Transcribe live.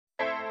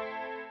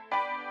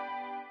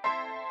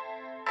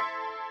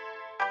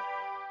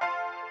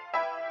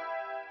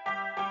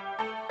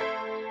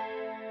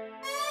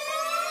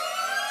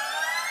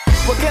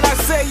What can I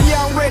say?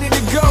 Yeah, I'm ready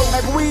to go.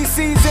 Like weed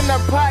seeds in the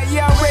pot,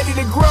 yeah, I'm ready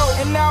to grow.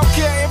 And I don't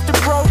care if the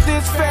growth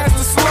is fast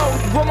or slow.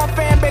 Grow my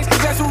fan base,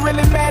 cause that's what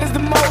really matters the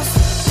most.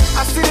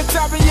 I see the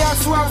top and y'all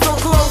swear I'm so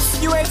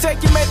close. You ain't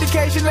taking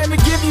medication, let me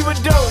give you a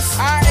dose.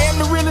 I am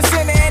the realest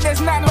in the end,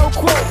 that's not no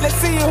quote. Let's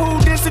see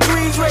who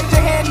disagrees, raise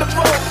your hand to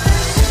vote.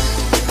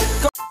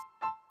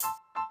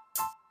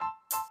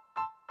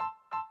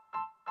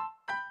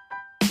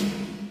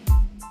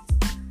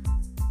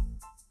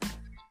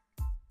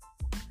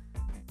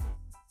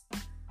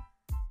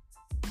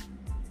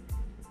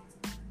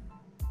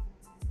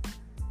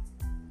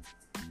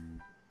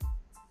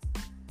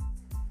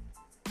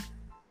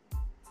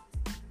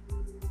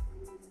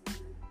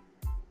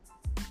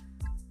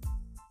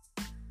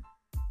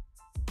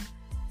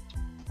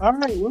 All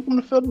right, welcome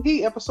to Feel the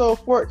Heat, episode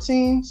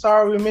 14.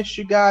 Sorry we missed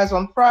you guys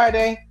on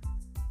Friday.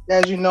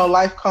 As you know,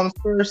 life comes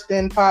first,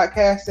 then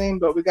podcasting,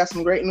 but we got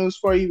some great news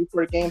for you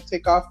before the games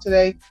take off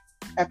today.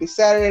 Happy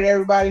Saturday to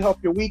everybody. Hope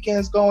your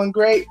weekend's going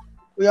great.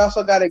 We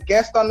also got a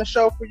guest on the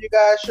show for you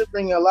guys. Should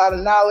bring you a lot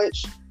of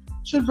knowledge.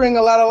 Should bring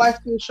a lot of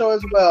life to the show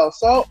as well.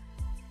 So,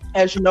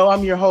 as you know,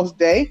 I'm your host,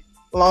 Day,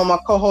 along with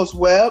my co-host,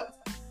 Webb.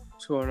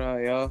 What's going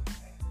on, y'all?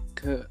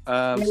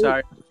 I'm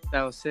sorry if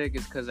I was sick.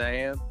 It's because I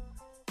am.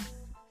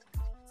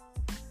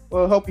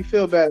 Well, hope you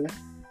feel better.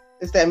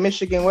 It's that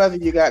Michigan weather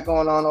you got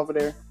going on over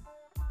there.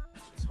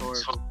 It's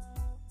horrible.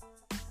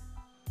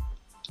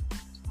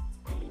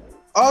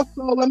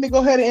 Also, let me go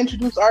ahead and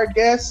introduce our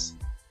guest.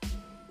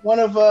 One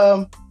of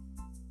a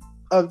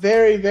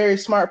very, very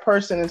smart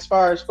person as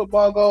far as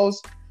football goes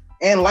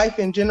and life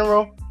in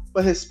general.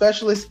 But his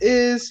specialist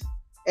is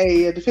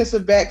a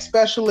defensive back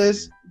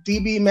specialist,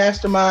 DB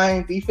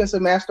mastermind,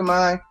 defensive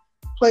mastermind.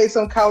 Played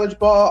some college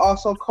ball,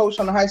 also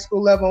coached on the high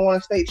school level and won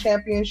a state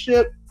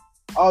championship.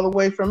 All the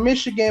way from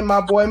Michigan,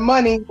 my boy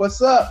Money.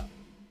 What's up?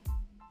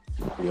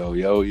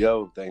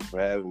 Yo. Thanks for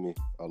having me.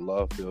 I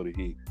love Feel the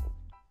Heat.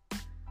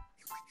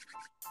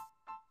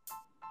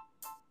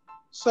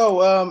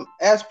 So,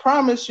 as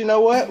promised, you know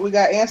what? We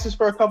got answers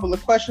for a couple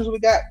of questions we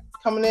got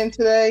coming in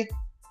today.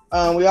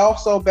 We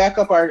also back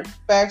up our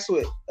facts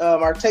with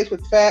our takes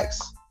with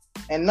facts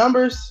and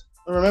numbers.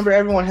 Remember,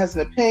 everyone has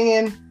an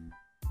opinion,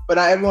 but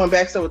not everyone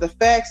backs up with the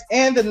facts,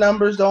 and the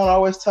numbers don't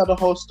always tell the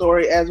whole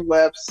story, as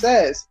Webb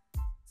says.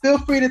 Feel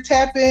free to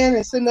tap in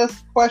and send us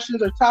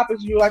questions or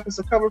topics you'd like us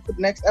to cover for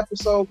the next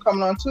episode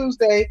coming on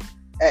Tuesday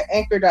at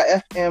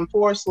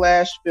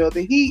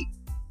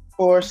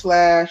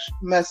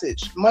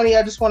anchor.fm/feeltheheat/message. Money,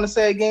 I just want to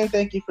say again,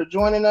 thank you for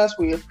joining us.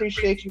 We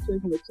appreciate you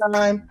taking the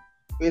time.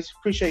 We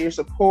appreciate your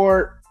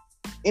support.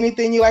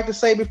 Anything you'd like to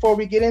say before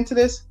we get into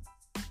this?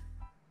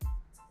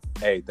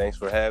 Hey, thanks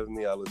for having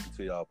me. I listen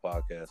to y'all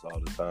podcast all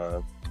the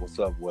time. What's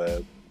up,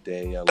 Webb?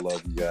 Day, I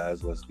love you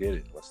guys. Let's get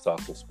it. Let's talk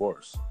some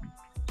sports.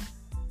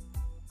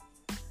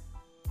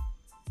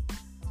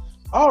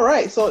 All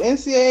right, so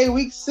NCAA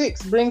Week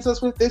 6 brings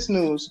us with this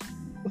news.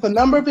 With a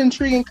number of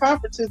intriguing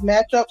conferences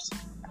matchups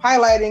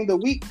highlighting the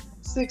Week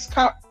 6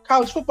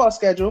 college football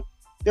schedule,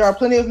 there are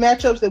plenty of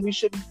matchups that we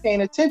should be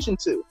paying attention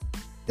to.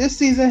 This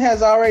season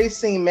has already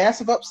seen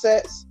massive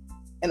upsets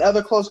and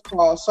other close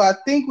calls, so I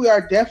think we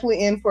are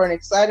definitely in for an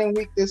exciting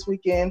week this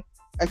weekend,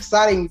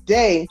 exciting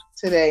day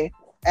today,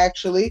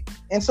 actually.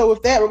 And so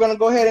with that, we're going to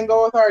go ahead and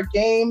go with our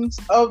games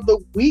of the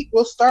week.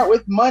 We'll start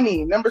with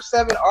Money. Number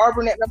 7,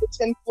 Auburn at number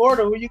 10,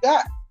 Florida. Who you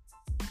got?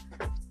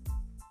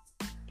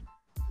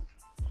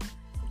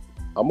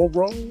 I'm gonna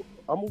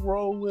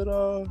roll with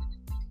I'm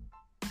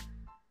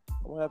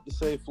gonna have to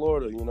say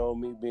Florida. You know,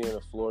 me being a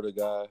Florida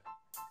guy.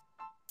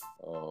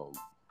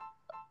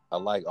 I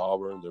like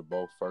Auburn. They're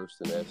both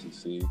first in the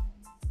SEC.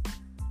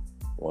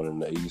 One in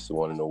the East and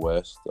one in the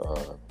West.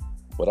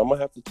 But I'm going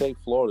to have to take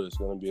Florida. It's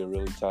going to be a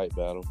really tight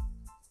battle.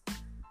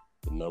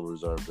 The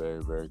numbers are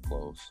very, very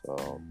close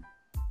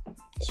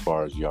as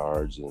far as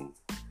yards and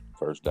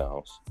first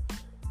downs.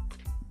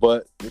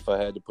 But if I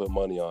had to put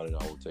money on it,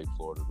 I would take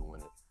Florida to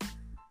win it.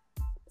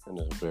 And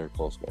it's a very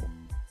close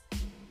game.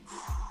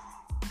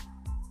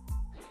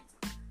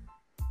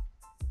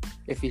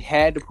 If he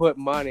had to put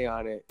money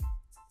on it,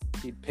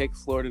 he'd pick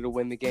Florida to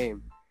win the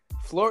game.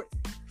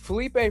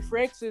 Felipe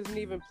Franks isn't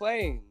even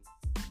playing.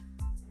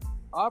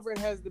 Auburn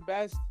has the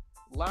best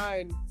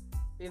line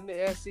in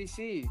the SEC.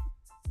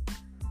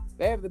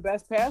 They have the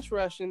best pass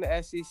rush in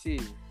the SEC.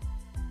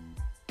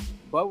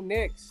 Bo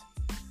Nix,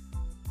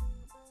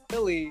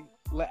 really,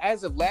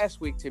 as of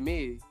last week to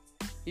me,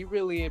 he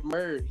really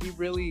emerged. He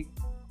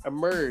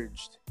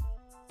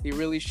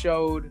really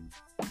showed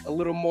a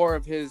little more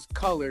of his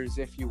colors,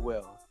 if you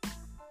will.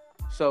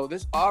 So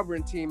this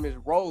Auburn team is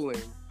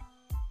rolling,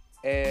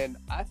 and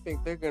I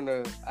think they're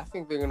gonna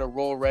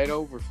roll right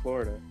over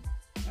Florida.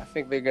 I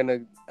think they're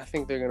gonna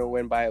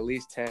win by at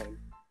least 10.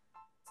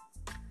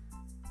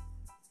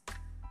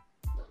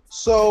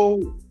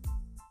 So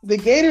the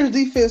Gators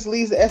defense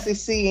leads the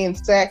SEC in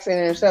sacks and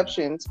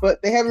interceptions,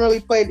 but they haven't really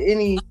played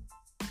any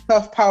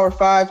tough Power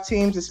 5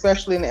 teams,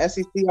 especially in the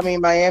SEC. I mean,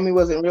 Miami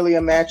wasn't really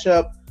a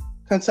matchup.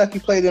 Kentucky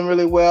played them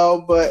really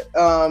well, but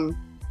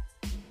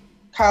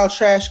Kyle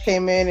Trash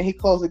came in and he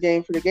closed the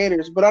game for the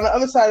Gators. But on the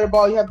other side of the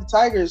ball, you have the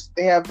Tigers.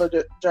 They have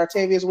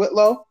Jartavius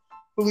Whitlow,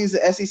 who leads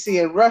the SEC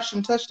in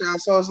rushing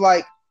touchdowns. So it's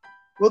like,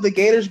 will the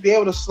Gators be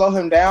able to slow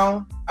him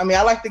down? I mean,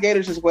 I like the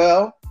Gators as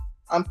well.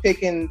 I'm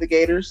picking the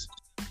Gators.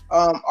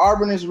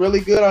 Auburn is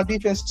really good on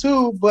defense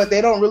too, but they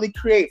don't really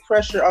create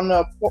pressure on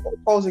the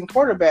opposing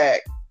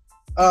quarterback.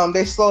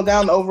 They slow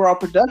down the overall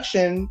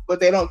production, but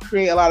they don't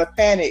create a lot of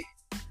panic.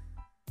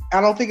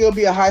 I don't think it'll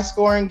be a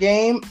high-scoring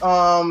game.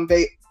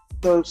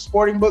 The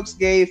sporting books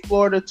gave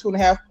Florida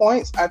 2.5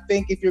 points. I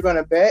think if you're going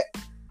to bet,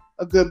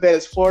 a good bet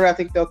is Florida. I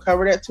think they'll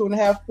cover that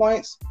 2.5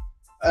 points.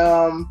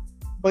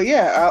 But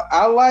yeah,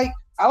 I like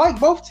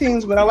both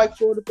teams, but I like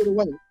Florida for the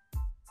win.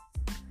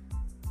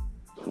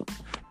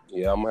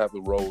 Yeah, I'm gonna have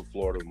to roll with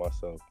Florida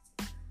myself.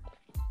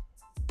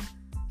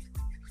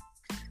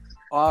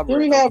 Auburn. Here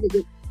we have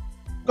it.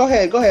 Go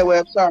ahead,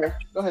 Webb. Sorry.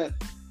 Go ahead.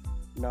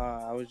 No,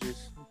 I was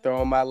just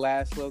throwing my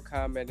last little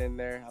comment in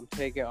there. I'm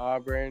taking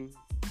Auburn,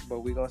 but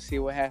we're going to see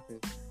what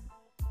happens.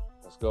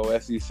 Let's go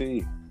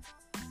SEC.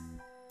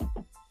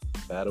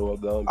 Battle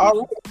of the All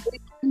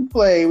right,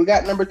 play. We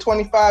got number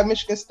 25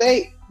 Michigan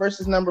State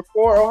versus number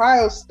 4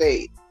 Ohio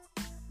State.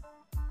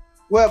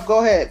 Webb,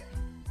 go ahead.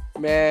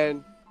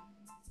 Man,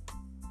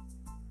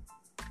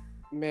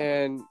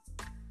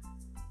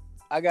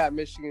 I got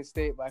Michigan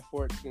State by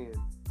 14.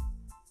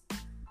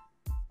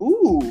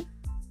 Ooh.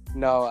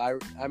 No,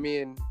 I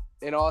mean,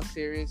 in all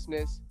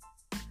seriousness,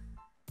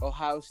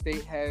 Ohio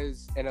State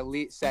has an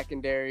elite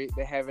secondary.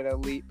 They have an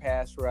elite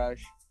pass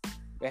rush.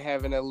 They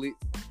have an elite.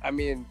 I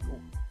mean,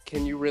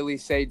 can you really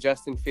say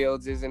Justin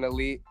Fields isn't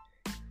elite?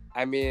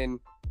 I mean,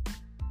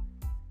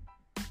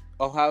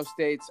 Ohio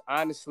State's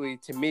honestly,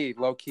 to me,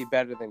 low-key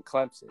better than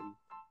Clemson.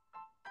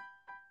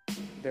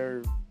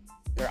 They're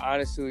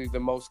honestly the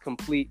most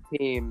complete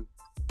team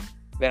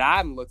that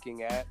I'm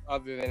looking at,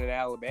 other than in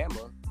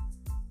Alabama.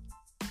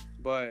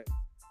 But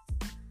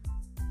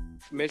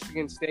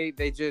Michigan State,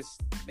 they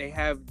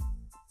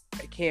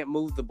can't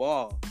move the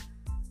ball.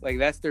 Like,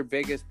 that's their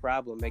biggest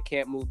problem. They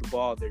can't move the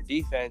ball. Their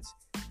defense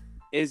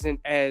isn't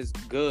as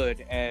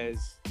good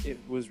as it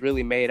was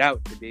really made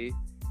out to be.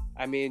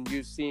 I mean,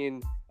 you've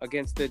seen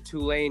against the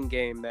Tulane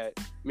game that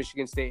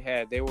Michigan State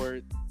had, they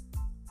were,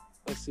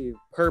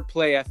 per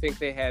play, I think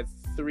they had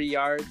 3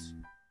 yards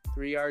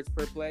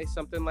per play,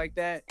 something like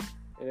that.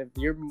 And if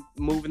you're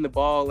moving the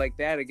ball like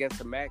that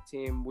against a MAC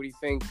team, what do you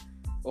think?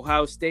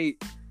 Ohio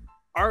State,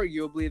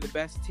 arguably the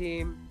best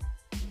team,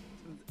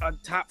 a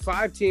top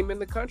 5 team in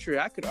the country.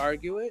 I could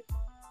argue it.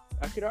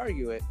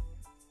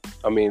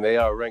 I mean, they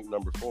are ranked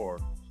number 4.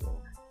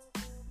 So.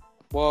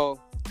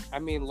 Well, I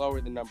mean lower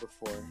than number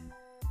 4.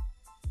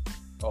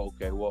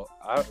 Okay, well,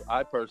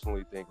 I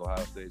personally think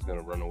Ohio State's going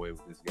to run away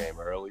with this game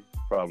early.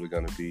 Probably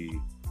going to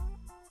be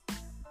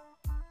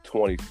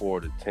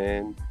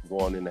 24-10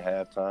 going into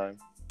halftime.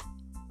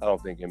 I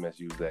don't think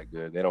MSU's that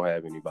good. They don't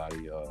have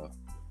anybody.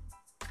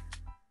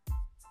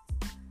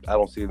 I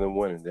don't see them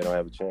winning. They don't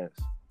have a chance.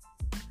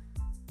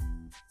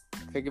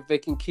 I think if they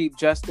can keep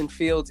Justin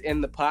Fields in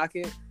the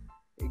pocket,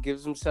 it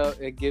gives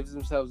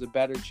themselves a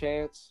better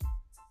chance.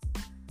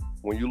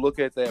 When you look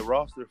at that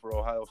roster for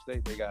Ohio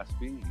State, they got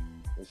speed.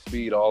 There's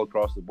speed all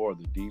across the board.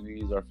 The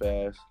DBs are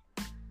fast.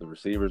 The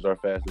receivers are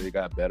fast. They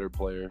got better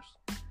players.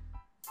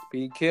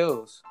 Speed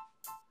kills.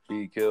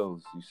 Speed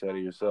kills. You said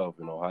it yourself.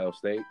 In Ohio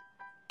State,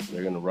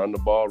 they're going to run the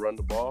ball.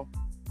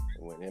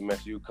 And when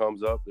MSU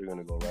comes up, they're going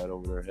to go right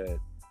over their head.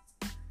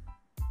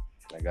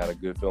 I got a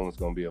good feeling it's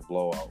going to be a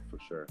blowout for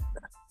sure.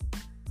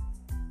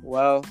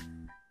 Well,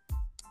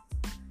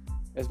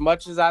 as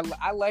much as I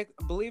like,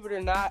 believe it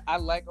or not, I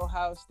like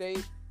Ohio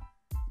State,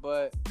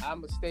 but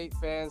I'm a State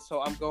fan,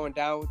 so I'm going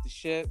down with the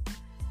ship.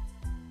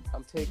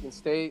 I'm taking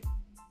State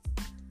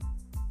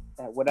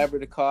at whatever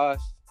the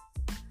cost.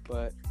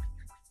 But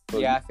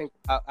yeah, I think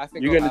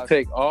you're going to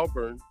take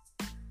Auburn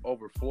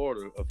over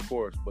Florida, of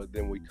course, but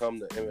then we come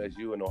to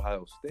MSU and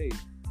Ohio State.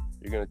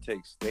 You're going to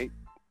take State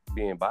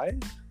being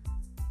biased?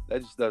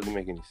 That just doesn't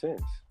make any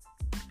sense.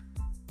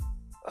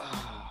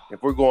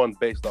 If we're going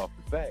based off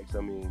the facts,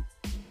 I mean.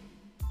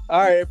 All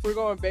right, if we're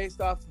going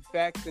based off the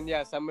facts, then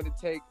yes, I'm going to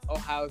take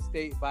Ohio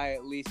State by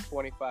at least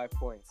 25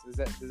 points. Does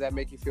that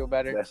make you feel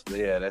better? That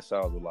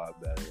sounds a lot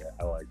better. Yeah,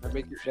 I like that.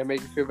 That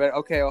make you feel better?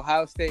 Okay,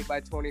 Ohio State by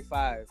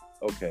 25.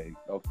 Okay.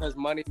 Because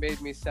money made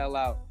me sell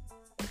out.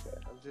 Okay.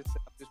 I'm just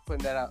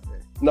putting that out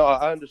there. No,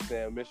 I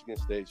understand. Michigan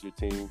State's your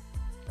team.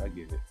 I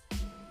get it.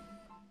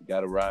 You got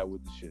to ride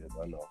with the shit.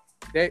 I know.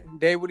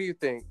 Dave, what do you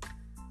think?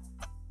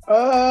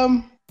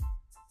 Well,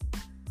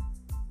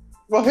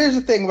 here's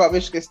the thing about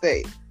Michigan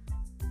State.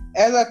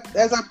 As I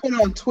put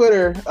on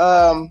Twitter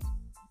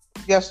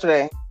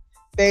yesterday,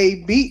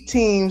 they beat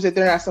teams that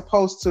they're not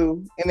supposed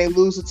to, and they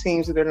lose to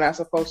teams that they're not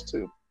supposed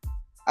to.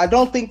 I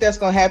don't think that's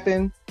going to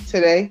happen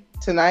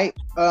tonight.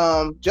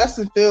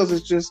 Justin Fields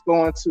is just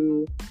going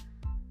to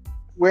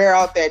wear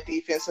out that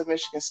defense of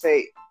Michigan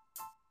State.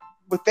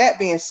 With that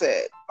being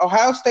said,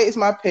 Ohio State is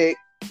my pick,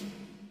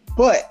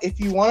 but if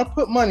you want to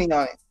put money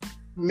on it,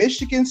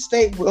 Michigan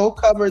State will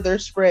cover their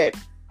spread.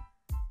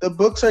 The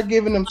books are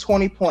giving them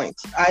 20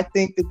 points. I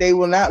think that they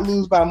will not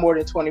lose by more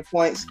than 20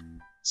 points.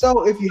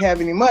 So if you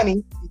have any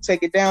money, you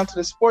take it down to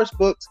the sports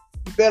books,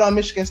 you bet on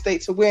Michigan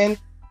State to win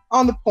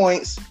on the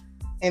points,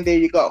 and there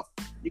you go.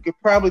 You could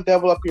probably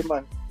double up your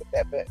money with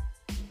that bet.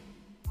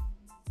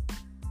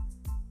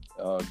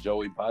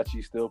 Joey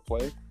Bocci still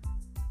play?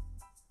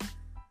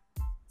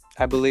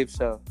 I believe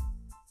so.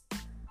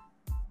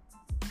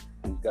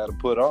 He's got to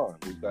put on.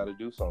 He's got to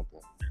do something.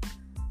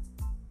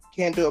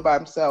 Can't do it by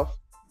himself.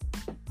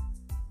 Yeah,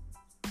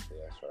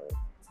 that's right.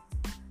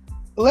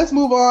 But let's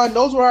move on.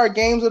 Those were our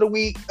games of the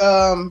week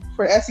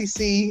for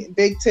SEC,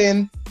 Big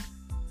Ten.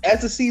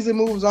 As the season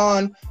moves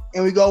on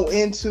and we go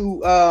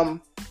into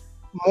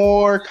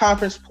more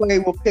conference play,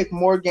 we'll pick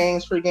more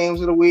games for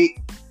games of the week.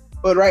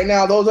 But right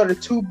now, those are the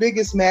two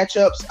biggest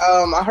matchups.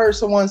 I heard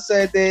someone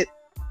said that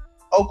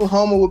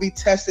Oklahoma will be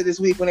tested this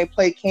week when they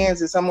play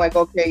Kansas. I'm like,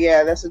 okay,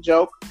 yeah, that's a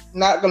joke.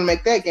 Not going to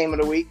make that game of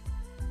the week.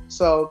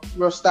 So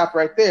we'll stop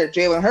right there.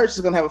 Jalen Hurts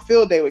is going to have a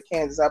field day with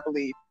Kansas, I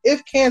believe.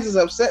 If Kansas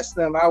upsets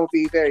them, I will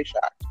be very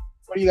shocked.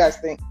 What do you guys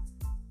think?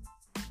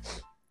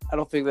 I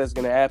don't think that's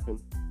going to happen.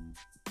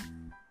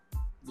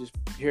 Just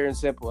pure and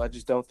simple. I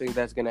just don't think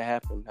that's going to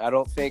happen. I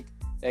don't think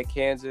that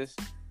Kansas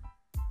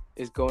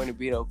is going to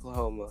beat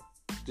Oklahoma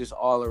just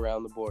all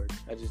around the board.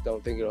 I just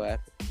don't think it'll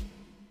happen.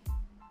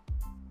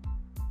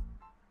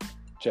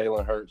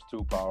 Jalen Hurts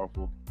too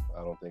powerful.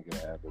 I don't think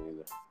it'll happen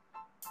either.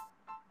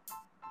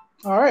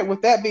 All right,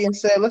 with that being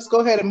said, let's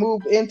go ahead and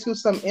move into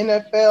some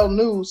NFL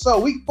news. So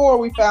week 4,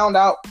 we found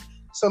out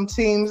some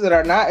teams that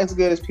are not as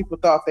good as people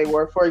thought they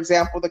were. For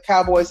example, the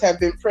Cowboys have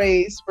been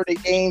praised for the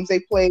games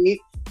they played,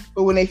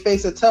 but when they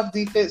face a tough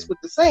defense with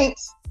the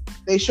Saints,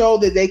 they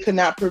showed that they could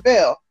not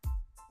prevail.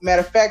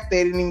 Matter of fact,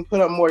 they didn't even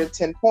put up more than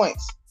 10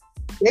 points.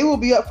 They will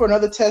be up for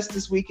another test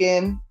this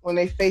weekend when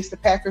they face the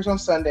Packers on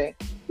Sunday.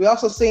 We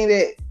also seen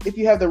that if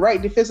you have the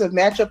right defensive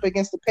matchup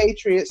against the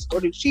Patriots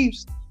or the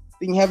Chiefs,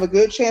 then you have a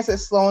good chance at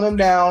slowing them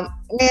down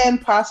and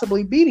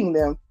possibly beating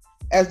them,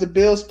 as the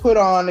Bills put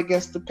on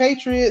against the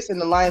Patriots and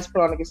the Lions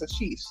put on against the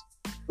Chiefs.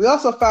 We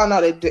also found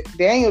out that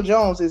Daniel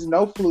Jones is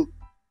no fluke,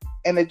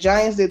 and the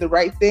Giants did the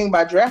right thing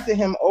by drafting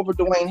him over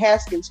Dwayne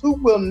Haskins, who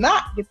will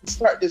not get to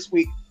start this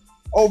week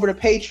over the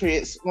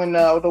Patriots when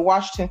the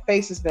Washington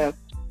faces them.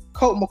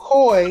 Colt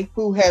McCoy,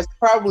 who has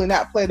probably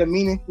not played a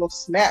meaningful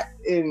snap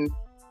in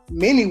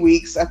many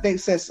weeks, I think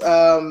since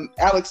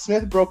Alex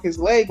Smith broke his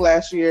leg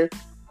last year,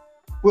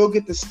 will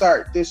get the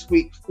start this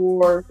week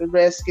for the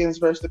Redskins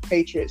versus the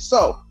Patriots.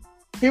 So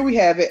here we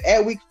have it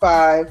at week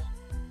 5.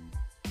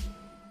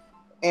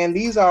 And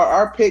these are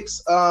our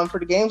picks for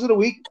the games of the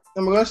week.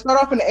 And we're going to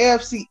start off in the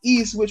AFC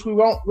East, which we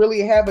won't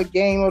really have a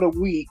game of the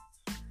week.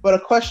 But a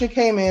question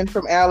came in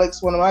from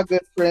Alex, one of my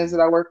good friends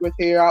that I work with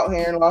out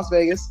here in Las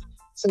Vegas.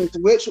 Says,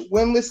 which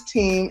winless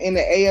team in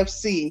the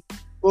AFC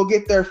will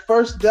get their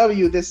first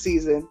W this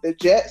season? The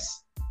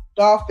Jets,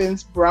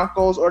 Dolphins,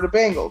 Broncos, or the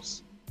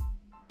Bengals?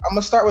 I'm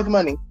going to start with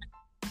money.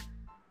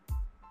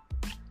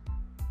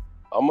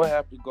 I'm going to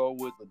have to go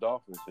with the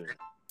Dolphins here.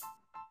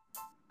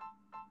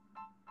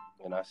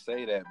 And I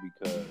say that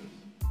because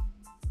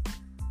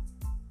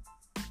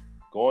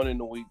going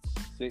into week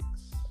 6,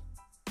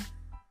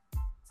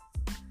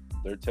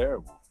 they're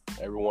terrible.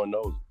 Everyone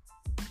knows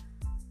it.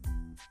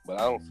 But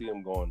I don't see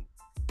them going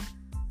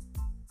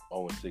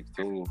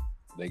 0-16.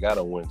 They got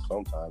to win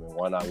sometime, and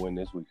why not win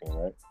this weekend,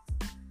 right?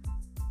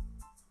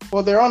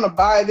 Well, they're on a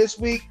bye this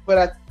week,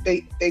 but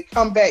they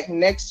come back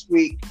next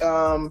week.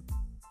 And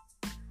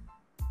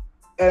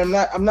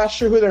I'm not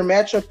sure who their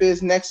matchup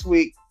is next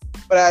week,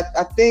 but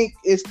I think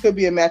it could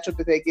be a matchup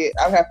that they get.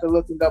 I'll have to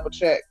look and double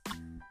check.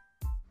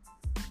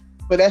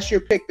 But that's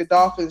your pick, the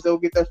Dolphins. They'll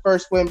get their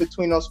first win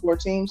between those 4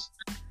 teams.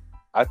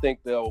 I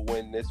think they'll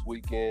win this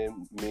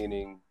weekend,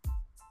 meaning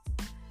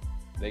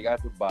they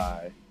got the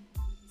bye.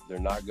 They're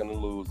not going to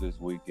lose this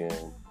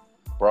weekend.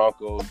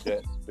 Broncos,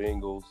 Jets,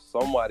 Bengals,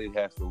 somebody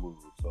has to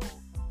lose. So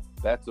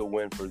that's a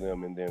win for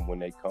them. And then when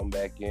they come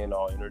back in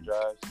all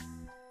energized,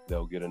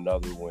 they'll get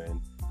another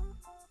win,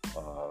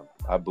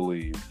 I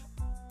believe.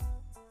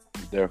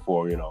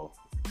 Therefore,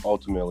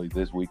 ultimately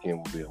this weekend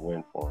will be a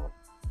win for them.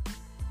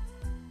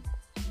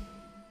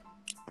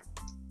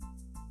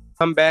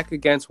 Come back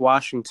against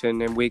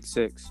Washington in week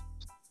 6.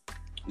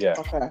 Yeah.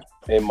 Okay.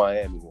 In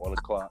Miami, 1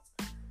 o'clock.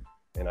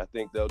 And I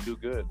think they'll do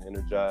good,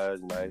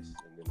 energized, nice,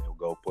 and then they'll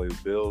go play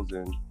with Bills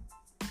and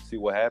see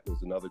what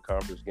happens. Another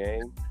conference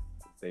game.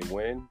 If they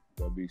win,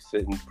 they'll be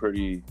sitting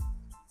pretty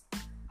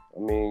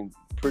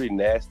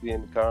nasty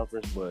in the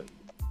conference, but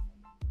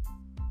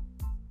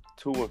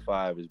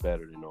 2-5 is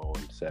better than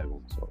 0-7.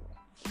 So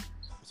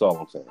that's all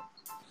I'm saying.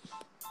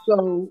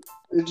 So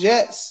the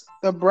Jets,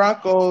 the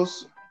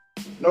Broncos,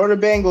 nor the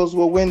Bengals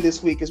will win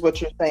this week, is what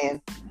you're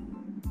saying.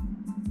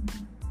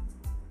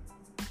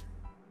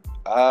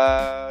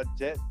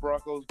 Jets,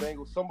 Broncos,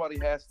 Bengals. Somebody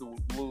has to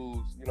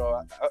lose.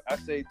 I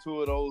say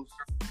 2 of those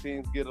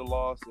teams get a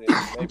loss, and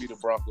maybe the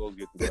Broncos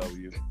get the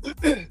W.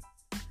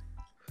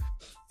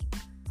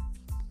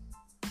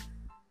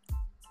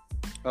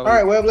 All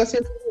right, Webb, let's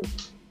hear from you.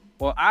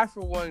 Well, I for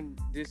one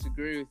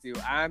disagree with you.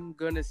 I'm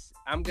gonna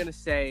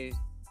say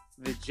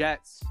the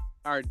Jets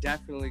are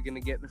definitely gonna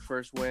get the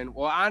first win.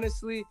 Well,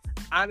 honestly,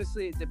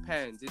 it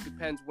depends. It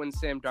depends when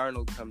Sam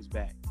Darnold comes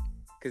back.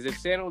 Because if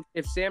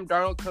Sam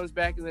Darnold comes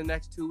back in the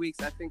next 2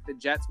 weeks, I think the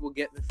Jets will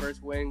get the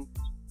first win.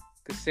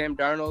 Because Sam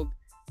Darnold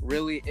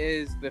really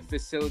is the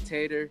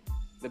facilitator,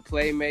 the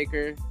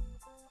playmaker,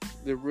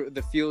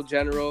 the field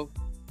general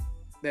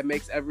that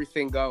makes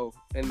everything go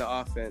in the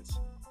offense.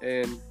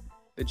 And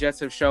the Jets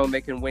have shown they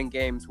can win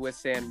games with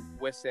Sam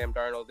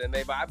Darnold, and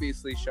they've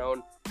obviously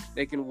shown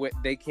they can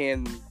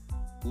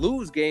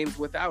lose games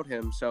without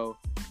him. So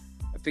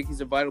I think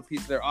he's a vital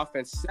piece of their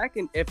offense.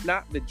 Second, if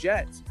not the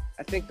Jets,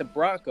 I think the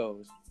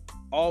Broncos.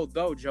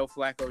 Although Joe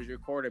Flacco is your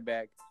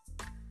quarterback,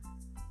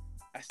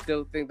 I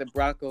still think the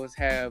Broncos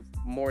have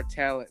more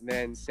talent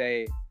than,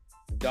 say,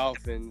 the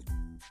Dolphins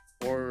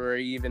or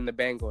even the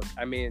Bengals.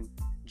 I mean,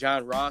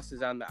 John Ross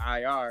is on the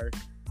IR.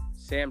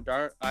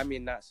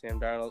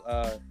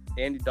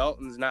 Andy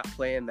Dalton's not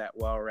playing that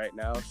well right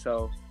now,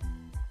 so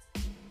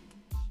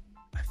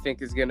I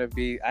think it's gonna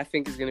be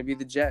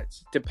the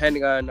Jets,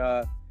 depending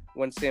on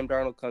when Sam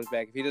Darnold comes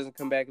back. If he doesn't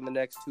come back in the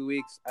next 2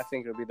 weeks, I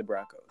think it'll be the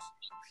Broncos.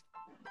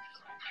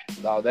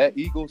 Now that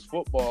Eagles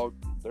football,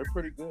 they're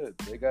pretty good.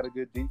 They got a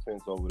good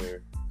defense over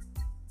there.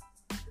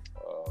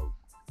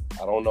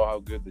 I don't know how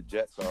good the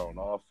Jets are on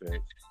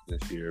offense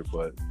this year,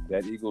 but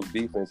that Eagles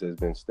defense has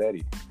been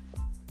steady.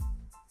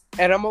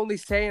 And I'm only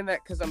saying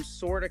that because I'm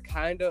sort of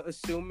kind of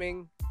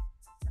assuming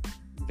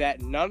that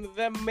none of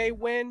them may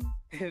win.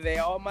 They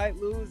all might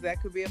lose.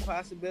 That could be a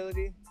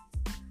possibility.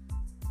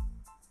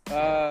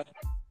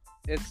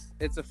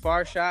 It's a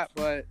far shot,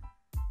 but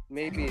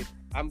maybe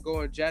I'm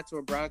going Jets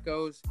or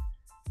Broncos.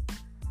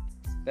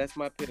 That's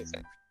my pick.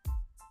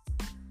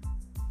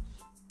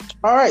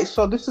 All right,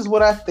 so this is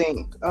what I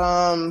think.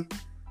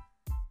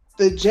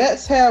 The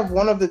Jets have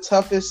one of the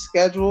toughest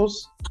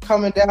schedules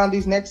coming down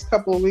these next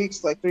couple of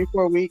weeks, like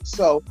 3-4 weeks.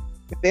 So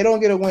if they don't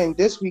get a win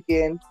this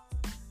weekend,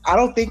 I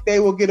don't think they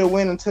will get a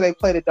win until they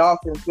play the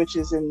Dolphins, which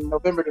is in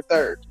November the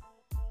 3rd.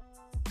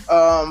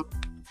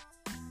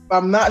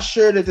 I'm not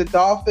sure that the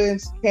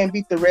Dolphins can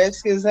beat the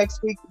Redskins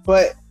next week,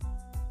 but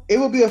it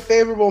will be a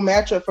favorable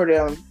matchup for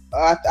them.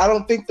 I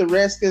don't think the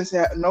Redskins,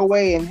 no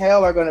way in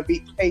hell, are going to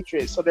beat the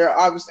Patriots. So they're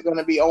obviously going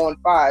to be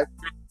 0-5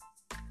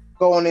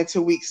 going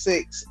into week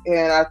 6.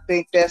 And I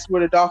think that's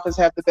where the Dolphins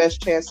have the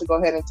best chance to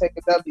go ahead and take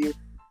a W.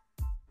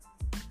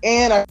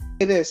 And I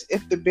say this,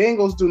 if the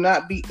Bengals do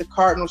not beat the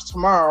Cardinals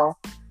tomorrow,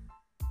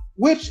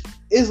 which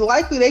is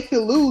likely they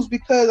could lose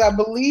because I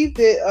believe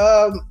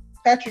that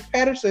Patrick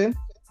Patterson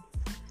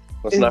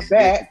Let's is not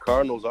forget back. the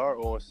Cardinals are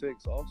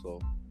 0-6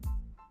 also.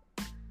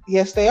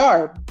 Yes, they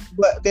are,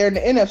 but they're in the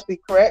NFC,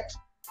 correct?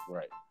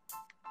 Right.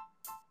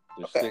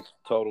 There's Okay. 6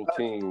 total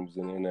teams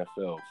in the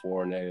NFL,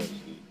 4 in the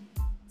AFC.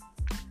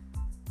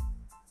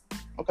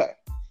 Okay.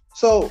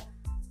 So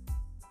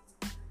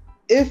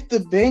if the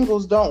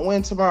Bengals don't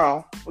win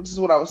tomorrow, which is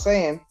what I was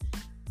saying,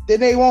 then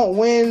they won't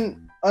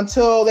win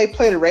until they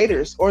play the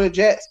Raiders or the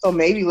Jets. So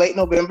maybe late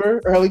November,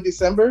 early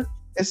December,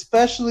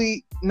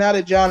 especially now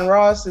that John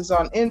Ross is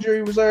on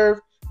injury reserve.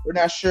 We're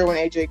not sure when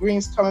AJ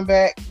Green's coming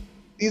back.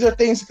 These are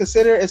things to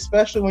consider,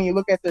 especially when you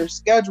look at their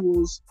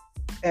schedules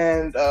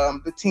and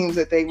the teams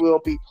that they will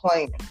be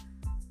playing.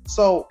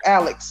 So,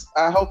 Alex,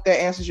 I hope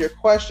that answers your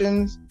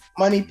questions.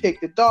 Money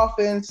picked the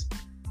Dolphins.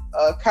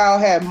 Kyle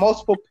had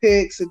multiple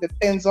picks. It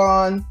depends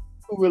on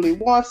who really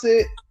wants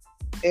it.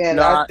 And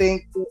I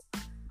think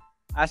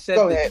I said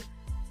go ahead.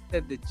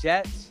 Said the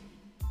Jets,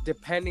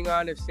 depending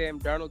on if Sam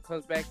Darnold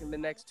comes back in the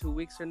next 2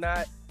 weeks or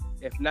not.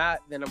 If not,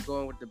 then I'm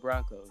going with the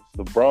Broncos.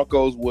 The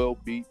Broncos will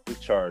beat the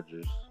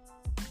Chargers.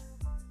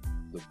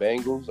 The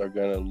Bengals are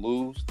going to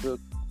lose to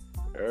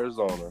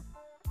Arizona.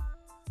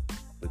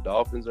 The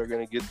Dolphins are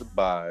going to get the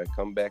bye,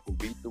 come back and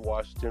beat the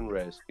Washington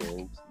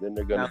Redskins. Then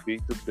they're going to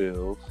beat the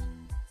Bills.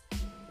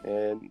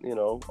 And,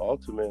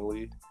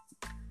 ultimately,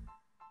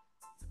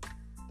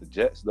 the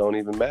Jets don't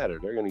even matter.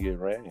 They're going to get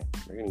ran.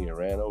 They're going to get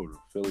ran over.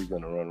 Philly's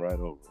going to run right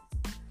over.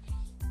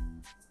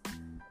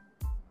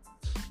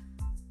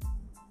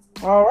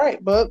 All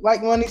right, but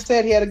like Money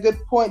said, he had a good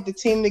point. The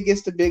team that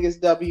gets the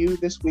biggest W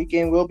this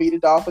weekend will be the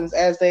Dolphins,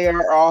 as they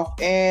are off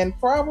and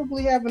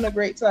probably having a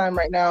great time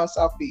right now in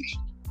South Beach.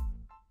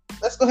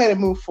 Let's go ahead and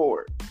move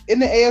forward. In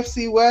the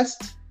AFC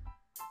West,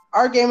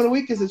 our game of the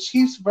week is the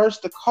Chiefs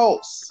versus the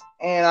Colts.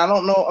 And I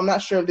don't know, I'm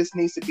not sure if this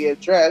needs to be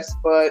addressed,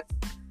 but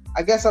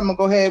I guess I'm going to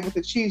go ahead with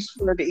the Chiefs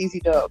for the easy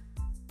dub.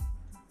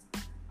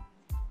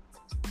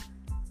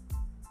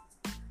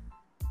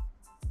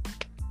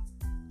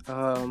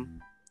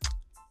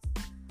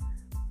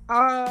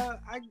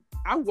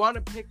 I want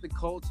to pick the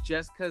Colts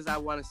just because I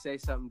want to say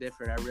something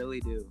different. I really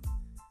do.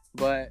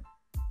 But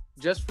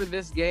just for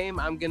this game,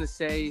 I'm going to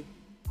say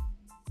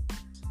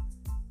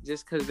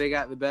just because they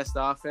got the best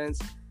offense.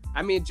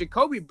 I mean,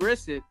 Jacoby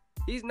Brissett,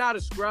 he's not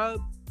a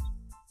scrub.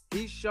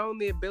 He's shown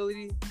the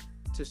ability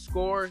to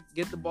score,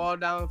 get the ball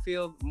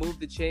downfield, move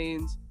the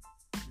chains.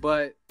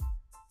 But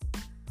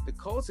the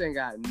Colts ain't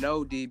got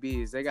no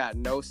DBs. They got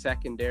no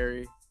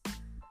secondary.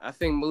 I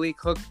think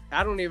Malik Hook.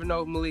 I don't even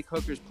know if Malik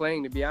Hooker's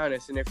playing, to be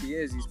honest. And if he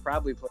is, he's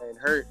probably playing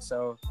hurt.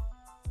 So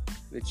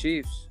the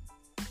Chiefs.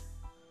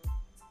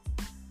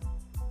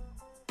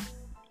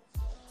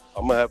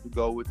 I'm gonna have to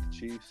go with the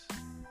Chiefs.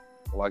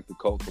 I like the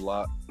Colts a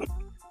lot,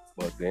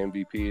 but the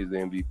MVP is the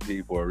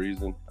MVP for a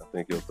reason. I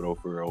think he'll throw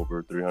for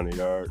over 300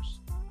 yards.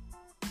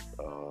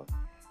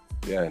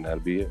 Yeah, and that'll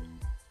be it.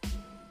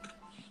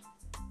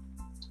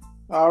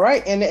 All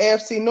right. In the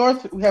AFC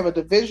North, we have a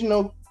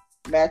divisional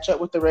matchup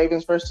with the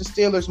Ravens versus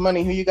Steelers.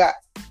 Money, who you got?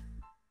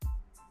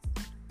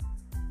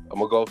 I'm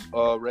gonna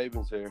go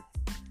Ravens here.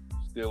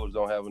 Steelers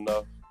don't have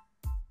enough.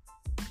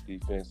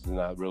 Defense is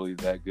not really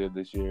that good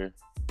this year.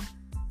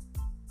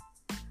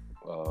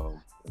 I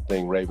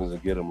think Ravens will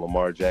get him.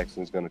 Lamar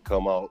Jackson's gonna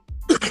come out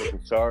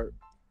looking sharp.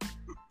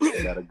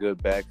 They got a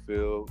good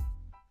backfield.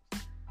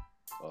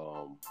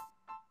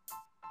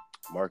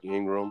 Mark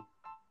Ingram,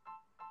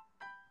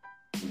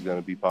 he's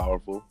gonna be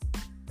powerful,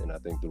 and I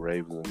think the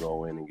Ravens will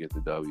go in and get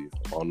the W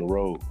on the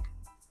road.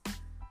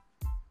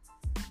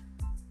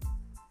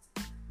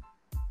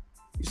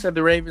 You said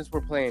the Ravens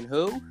were playing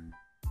who?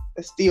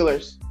 The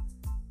Steelers.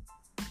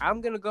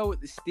 I'm going to go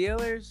with the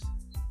Steelers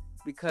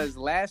because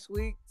last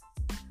week,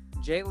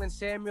 Jalen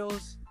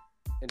Samuels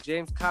and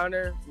James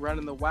Conner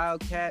running the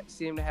Wildcat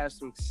seemed to have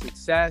some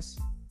success.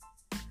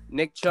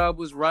 Nick Chubb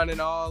was running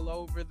all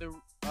over the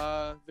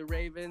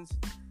Ravens.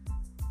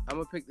 I'm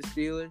going to pick the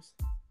Steelers.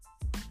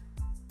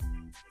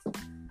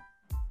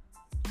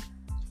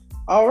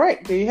 All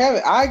right, there you have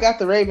it. I got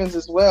the Ravens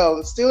as well.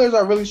 The Steelers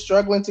are really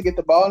struggling to get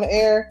the ball in the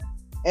air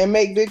and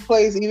make big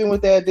plays, even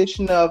with the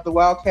addition of the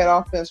Wildcat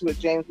offense with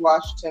James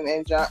Washington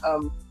and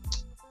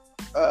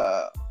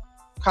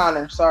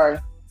Connor. Sorry,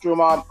 drew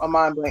a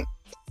mind blank.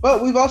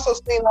 But we've also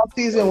seen all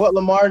season what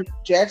Lamar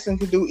Jackson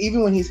can do,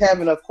 even when he's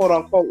having a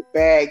quote-unquote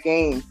bad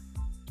game.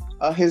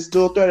 His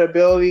dual threat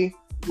ability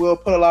will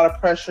put a lot of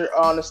pressure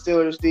on the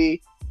Steelers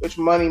D, which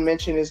Money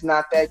mentioned is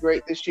not that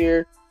great this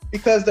year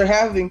because they're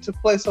having to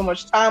play so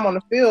much time on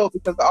the field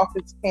because the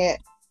offense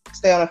can't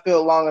stay on the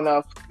field long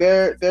enough.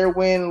 Their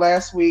win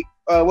last week,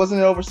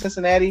 wasn't it over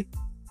Cincinnati?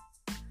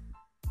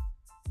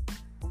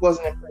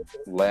 Wasn't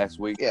impressive. Last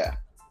week? Yeah.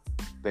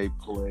 They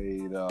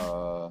played,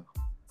 I'm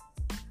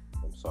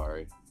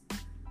sorry.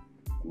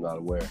 I'm not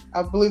aware.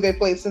 I believe they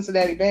played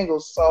Cincinnati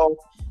Bengals, so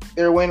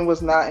their win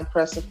was not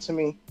impressive to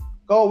me.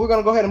 We're going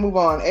to go ahead and move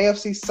on.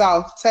 AFC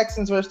South,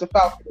 Texans versus the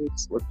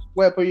Falcons.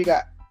 Webb, who you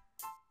got?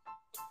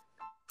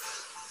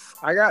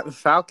 I got the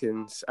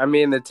Falcons. I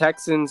mean, the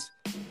Texans,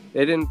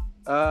 they didn't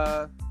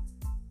I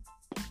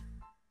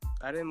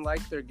didn't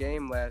like their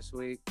game last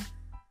week.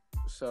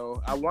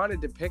 So I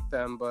wanted to pick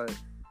them, but I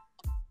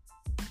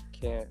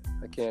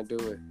can't do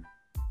it.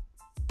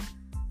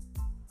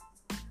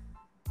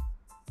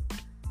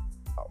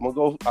 I'm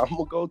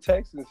gonna go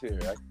Texans here.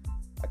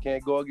 I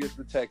can't go against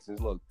the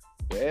Texans. Look,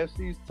 the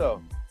AFC is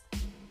tough.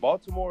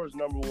 Baltimore is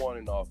number one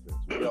in offense.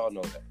 We all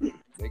know that.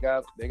 They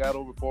got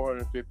over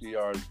 450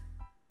 yards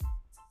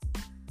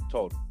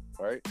total,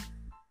 right?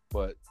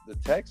 But the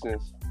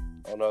Texans,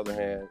 on the other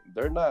hand,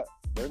 they're not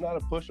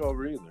a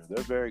pushover either.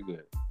 They're very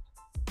good.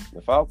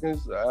 The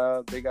Falcons,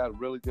 they got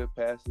really good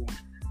passing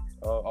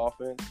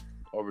offense,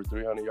 over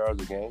 300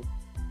 yards a game.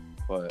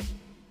 But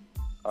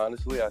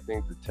honestly, I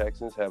think the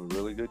Texans have a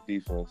really good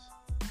defense.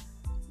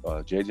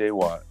 J.J.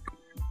 Watt,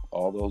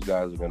 all those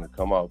guys are going to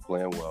come out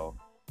playing well,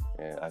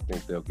 and I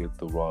think they'll get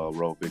the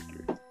road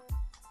victory.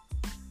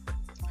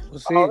 We'll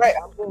see. All right,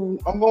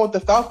 I'm going with the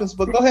Falcons,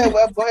 but go ahead,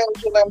 Webb. Go ahead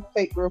with your last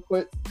take real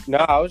quick. No,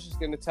 I was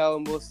just going to tell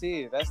them we'll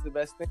see. That's the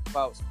best thing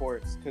about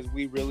sports because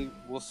we really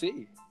will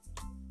see.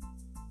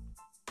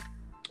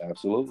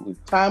 Absolutely.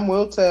 Time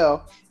will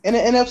tell. In the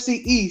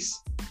NFC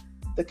East,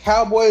 the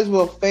Cowboys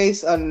will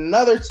face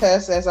another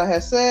test, as I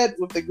had said,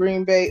 with the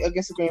Green Bay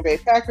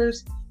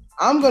Packers.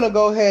 I'm going to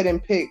go ahead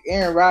and pick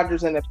Aaron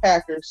Rodgers and the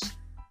Packers.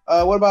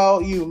 What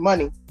about you,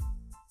 Money?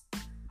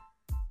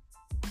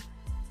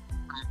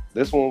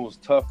 This one was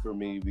tough for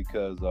me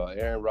because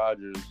Aaron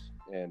Rodgers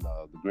and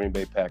the Green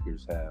Bay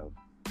Packers have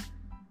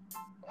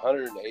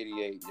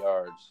 188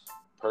 yards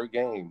per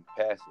game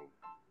passing.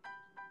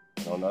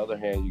 And on the other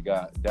hand, you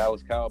got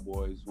Dallas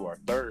Cowboys, who are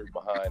third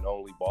behind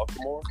only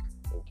Baltimore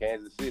and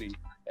Kansas City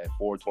at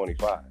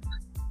 425.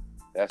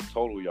 That's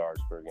total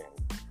yards per game.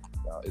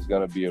 It's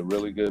going to be a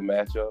really good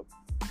matchup.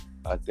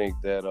 I think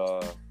that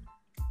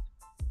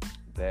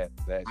that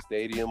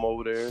stadium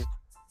over there,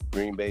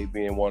 Green Bay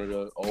being one of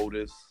the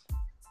oldest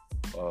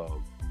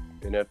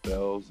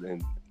NFLs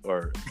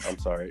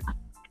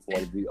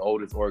one of the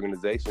oldest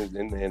organizations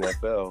in the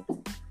NFL.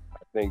 I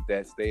think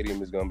that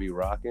stadium is going to be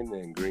rocking,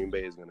 and Green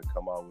Bay is going to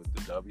come out with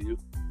the W,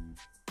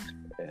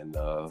 and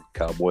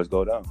Cowboys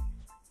go down.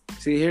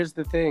 See, here's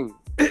the thing.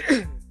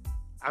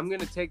 I'm going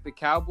to take the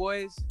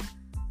Cowboys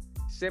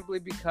simply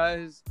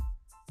because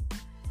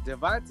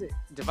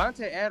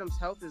Devontae Adams'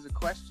 health is a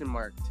question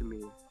mark to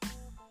me.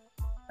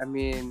 I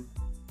mean,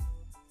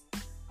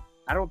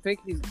 I don't think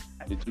he's.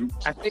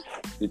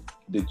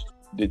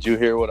 Did you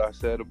hear what I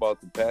said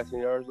about the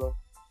passing yards though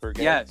per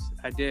game? Yes,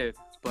 I did.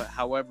 But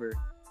however,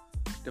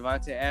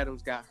 Devontae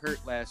Adams got hurt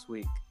last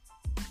week.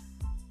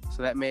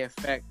 So that may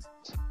affect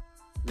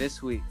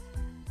this week.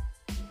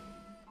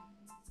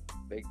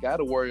 They got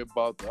to worry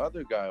about the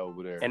other guy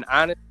over there. And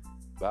honestly,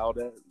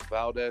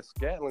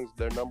 Valdes-Scantling's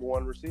their number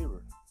one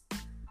receiver.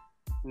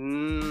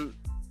 all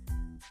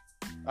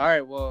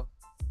right, well,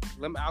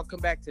 I'll come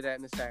back to that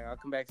in a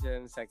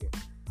second.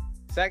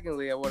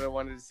 Secondly, what I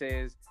wanted to say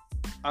is,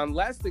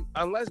 unless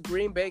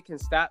Green Bay can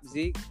stop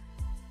Zeke,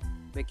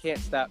 they can't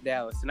stop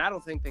Dallas. And I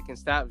don't think they can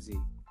stop Zeke.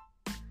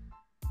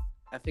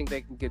 I think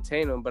they can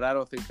contain him, but I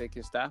don't think they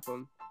can stop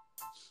him.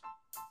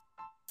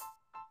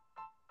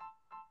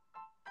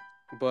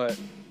 But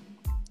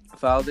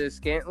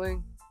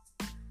Valdes-Scantling,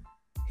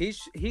 he's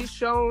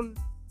shown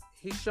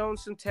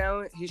some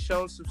talent. He's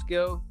shown some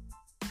skill.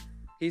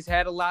 He's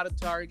had a lot of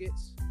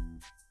targets.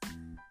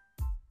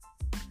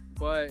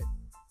 But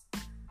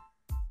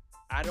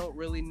I don't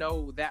really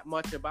know that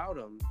much about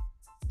him,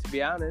 to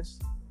be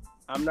honest.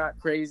 I'm not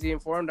crazy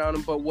informed on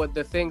him, but what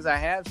the things I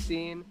have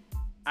seen,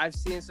 I've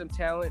seen some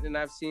talent and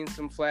I've seen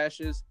some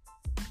flashes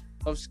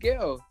of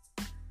skill.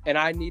 And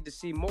I need to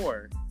see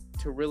more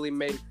to really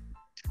make.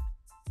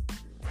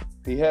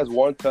 He has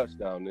one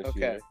touchdown this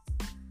year.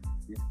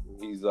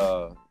 He's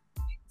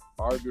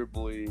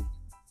arguably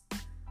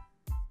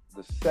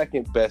the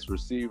second best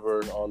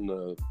receiver on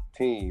the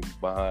team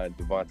behind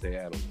Devontae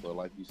Adams. But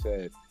like you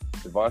said,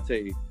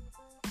 Devontae,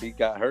 he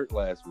got hurt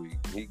last week.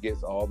 He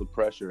gets all the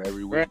pressure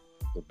every week.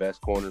 The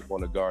best corners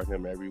want to guard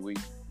him every week.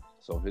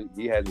 So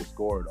he hasn't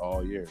scored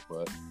all year,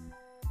 but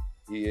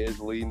he is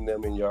leading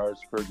them in yards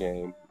per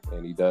game,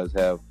 and he does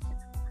have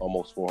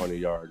almost 400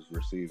 yards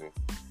receiving.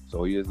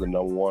 So he is the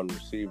number one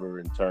receiver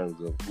in terms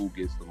of who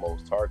gets the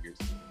most targets.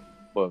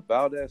 But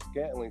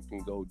Valdes-Scantling can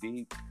go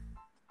deep.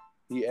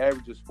 He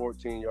averages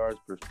 14 yards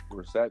per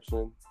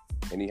reception,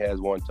 and he has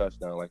one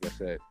touchdown, like I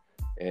said.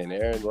 And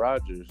Aaron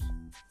Rodgers,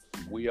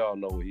 we all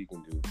know what he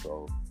can do.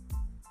 So,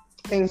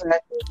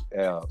 Exactly.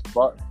 yeah.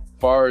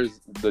 Far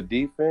as the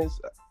defense,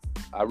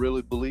 I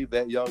really believe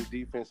that young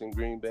defense in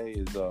Green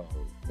Bay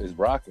is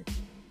rocking.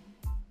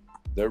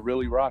 They're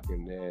really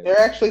rocking. Man. They're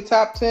actually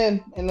top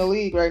 10 in the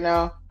league right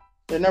now.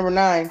 They're number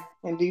 9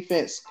 in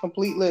defense,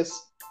 complete list.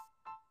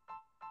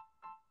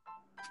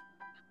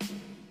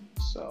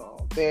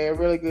 So they're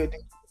really good.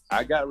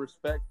 I got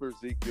respect for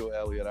Ezekiel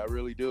Elliott. I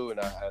really do, and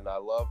I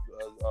love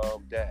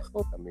Dak.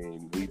 I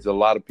mean, he's a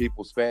lot of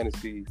people's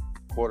fantasy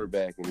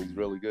quarterback, and he's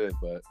really good.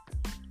 But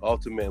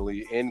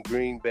ultimately, in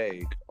Green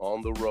Bay,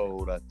 on the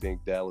road, I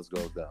think Dallas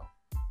goes down.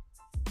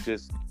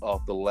 Just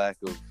off the lack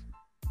of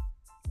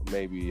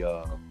maybe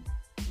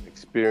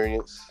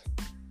experience.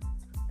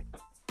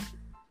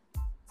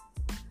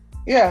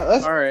 Yeah,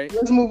 let's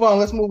move on.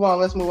 Let's move on.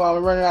 We're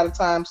running out of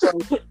time. So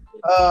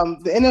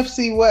the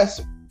NFC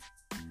West,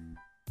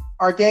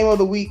 our game of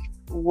the week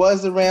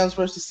was the Rams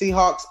versus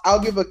Seahawks. I'll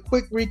give a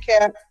quick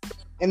recap,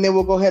 and then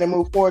we'll go ahead and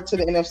move forward to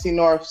the NFC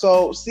North.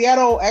 So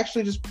Seattle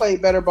actually just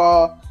played better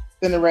ball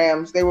than the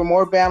Rams. They were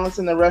more balanced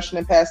in the rushing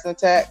and passing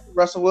attack.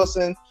 Russell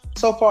Wilson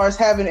so far is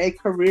having a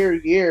career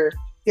year.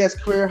 He has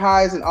career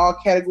highs in all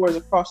categories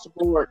across the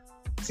board.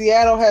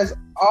 Seattle has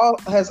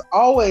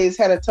always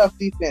had a tough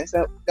defense.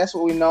 That's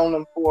what we've known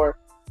them for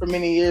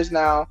many years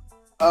now,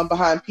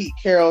 behind Pete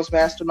Carroll's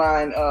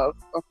mastermind of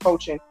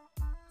coaching.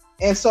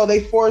 And so they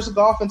force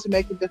Goff into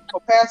making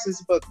difficult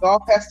passes, but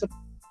Goff has to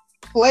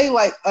play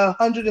like a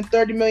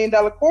 $130 million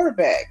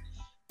quarterback.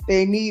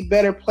 They need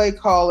better play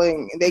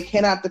calling. They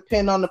cannot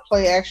depend on the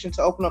play action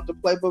to open up the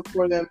playbook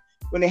for them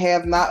when they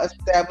have not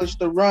established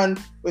the run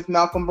with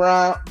Malcolm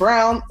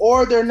Brown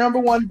or their number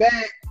one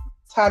back,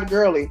 Todd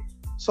Gurley.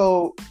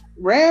 So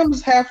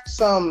Rams have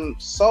some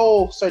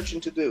soul searching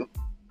to do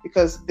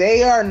because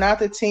they are not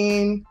the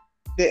team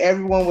that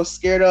everyone was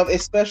scared of,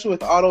 especially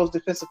with all those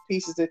defensive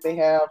pieces that they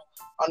have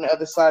on the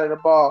other side of the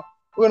ball.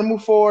 We're going to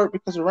move forward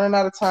because we're running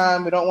out of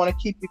time. We don't want to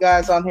keep you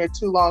guys on here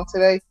too long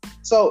today.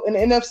 So in the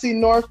NFC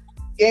North,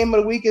 game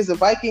of the week is the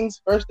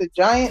Vikings versus the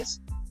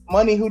Giants.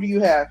 Money, who do you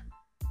have?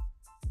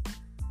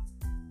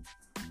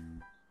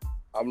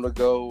 I'm gonna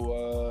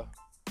go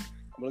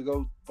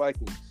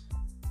Vikings,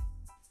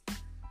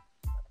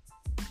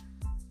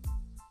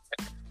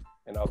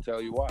 and I'll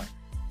tell you why.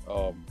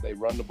 They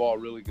run the ball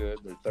really good.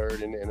 They're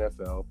third in the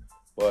NFL,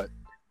 but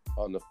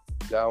on the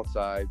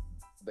downside,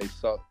 they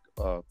suck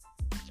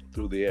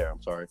through the air.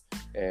 I'm sorry,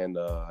 and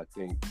I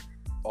think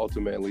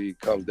ultimately it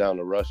comes down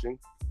to rushing.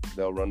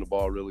 They'll run the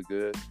ball really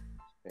good,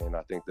 and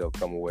I think they'll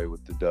come away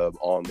with the dub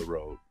on the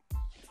road.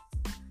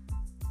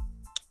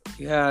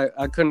 Yeah,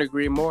 I couldn't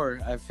agree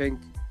more. I think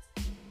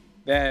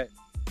that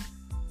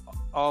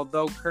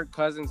although Kirk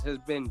Cousins has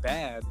been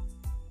bad,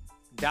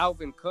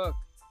 Dalvin Cook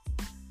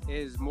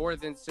is more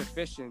than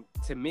sufficient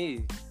to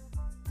me,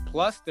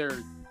 plus their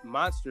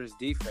monstrous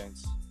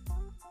defense,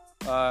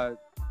 to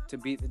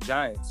beat the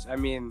Giants. I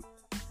mean,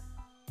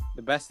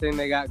 the best thing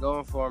they got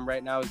going for them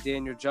right now is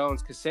Daniel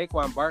Jones because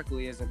Saquon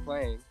Barkley isn't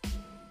playing.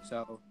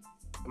 So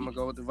I'm going to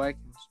go with the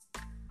Vikings.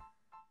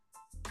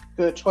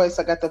 Good choice.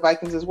 I got the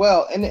Vikings as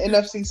well. In the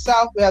NFC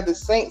South, we have the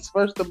Saints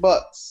versus the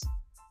Bucks.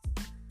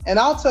 And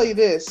I'll tell you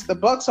this, the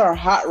Bucks are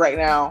hot right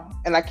now,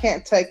 and I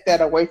can't take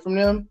that away from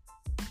them.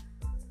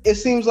 It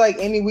seems like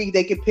any week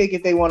they could pick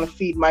if they want to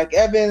feed Mike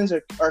Evans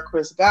or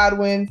Chris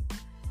Godwin.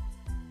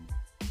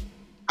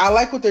 I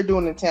like what they're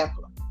doing in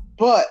Tampa,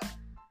 but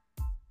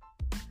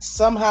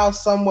somehow,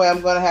 someway,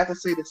 I'm going to have to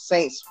say the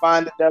Saints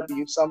find the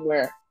W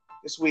somewhere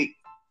this week.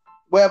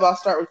 Webb, I'll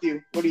start with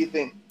you. What do you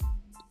think?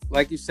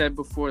 Like you said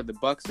before, the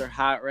Bucks are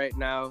hot right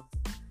now.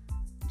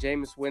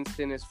 Jameis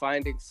Winston is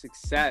finding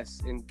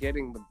success in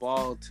getting the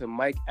ball to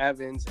Mike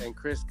Evans and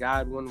Chris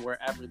Godwin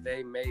wherever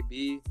they may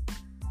be.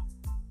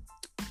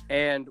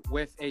 And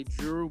with a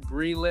Drew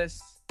Brees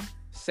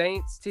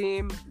Saints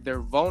team, they're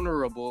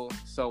vulnerable.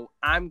 So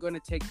I'm going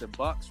to take the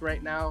Bucks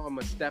right now. I'm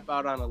going to step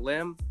out on a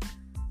limb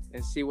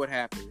and see what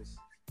happens.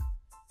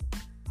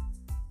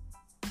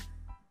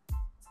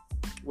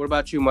 What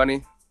about you,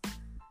 Money?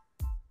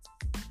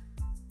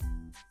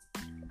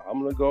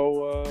 I'm gonna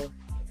go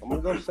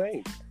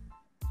Saints.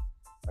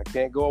 I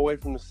can't go away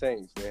from the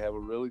Saints. They have a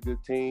really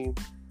good team.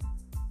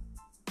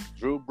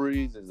 Drew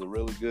Brees is a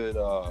really good,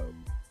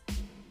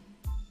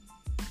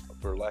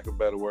 for lack of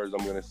better words,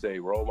 I'm going to say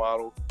role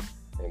model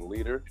and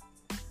leader.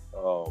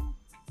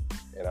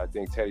 And I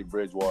think Teddy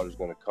Bridgewater is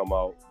going to come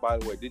out. By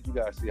the way, did you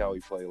guys see how he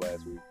played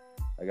last week?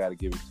 I got to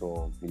give it to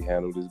him. He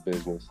handled his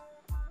business.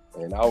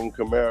 And Alvin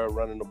Kamara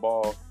running the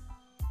ball,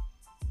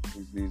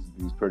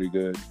 he's pretty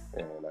good.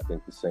 And I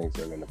think the Saints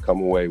are going to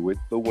come away with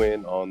the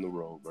win on the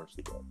road versus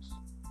the Bucks.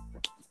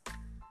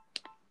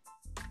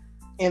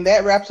 And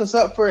that wraps us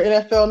up for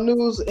NFL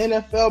news,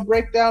 NFL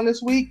breakdown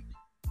this week.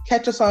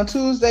 Catch us on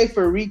Tuesday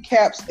for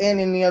recaps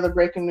and any other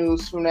breaking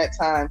news from that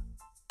time.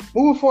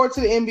 Moving forward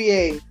to the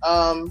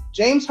NBA,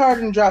 James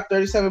Harden dropped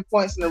 37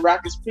 points in the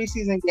Rockets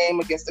preseason game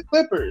against the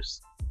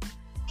Clippers.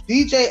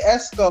 DJ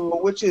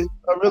Esco, which is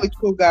a really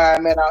cool guy I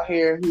met out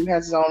here who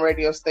has his own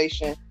radio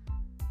station,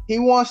 he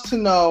wants to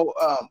know,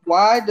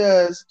 why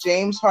does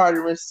James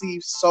Harden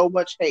receive so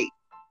much hate?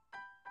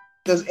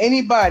 Does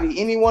anybody,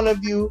 any one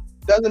of you,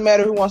 doesn't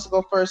matter who wants to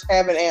go first,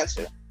 have an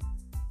answer?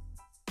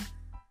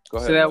 Go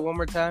ahead. Say that one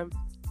more time.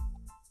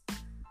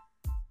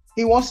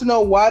 He wants to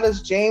know, why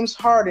does James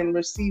Harden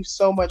receive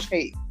so much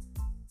hate?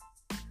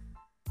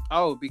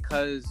 Oh,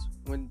 because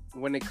when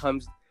it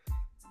comes,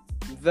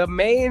 the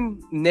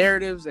main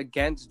narratives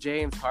against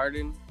James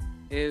Harden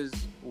is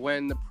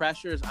when the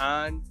pressure's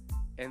on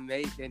and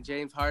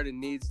James Harden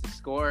needs to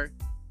score,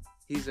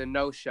 he's a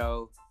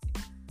no-show.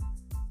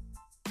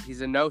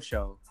 He's a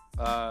no-show.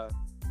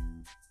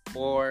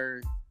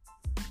 Or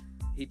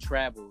he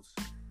travels,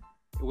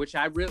 which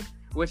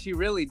he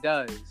really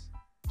does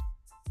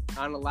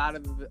on a lot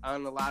of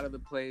the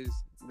plays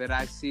that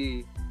I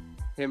see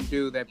him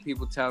do that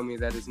people tell me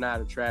that is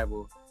not a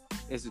travel.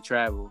 It's a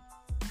travel.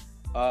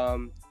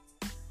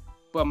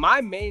 But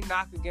my main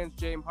knock against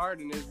James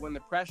Harden is when the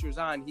pressure's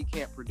on, he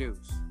can't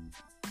produce.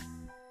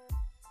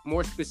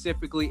 More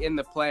specifically in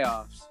the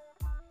playoffs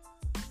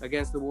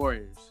against the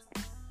Warriors.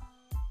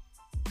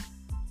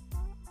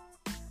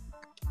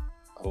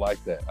 I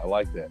like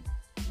that.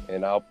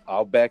 And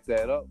I'll back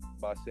that up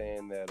by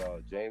saying that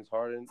James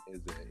Harden is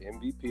an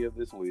MVP of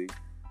this league.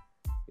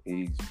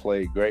 He's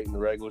played great in the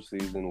regular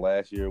season.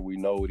 Last year, we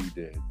know what he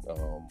did.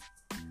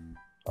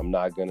 I'm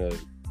not going to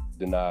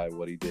deny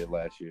what he did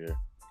last year.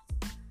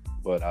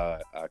 But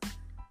I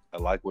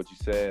like what you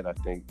said. I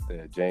think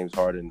that James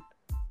Harden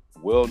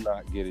will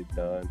not get it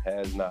done,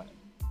 has not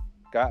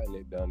gotten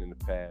it done in the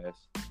past.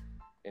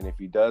 And if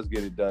he does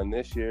get it done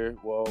this year,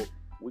 well,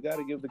 we got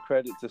to give the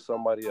credit to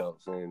somebody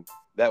else, and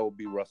that will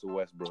be Russell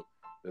Westbrook,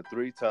 the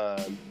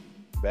 3-time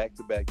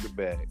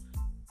back-to-back-to-back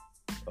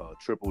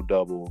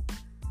triple-double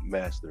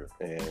master.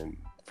 And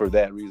for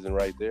that reason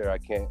right there, I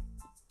can't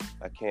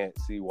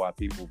see why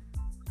people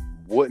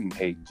wouldn't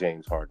hate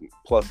James Harden.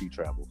 Plus, he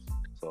travels.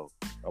 So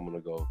I'm going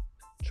to go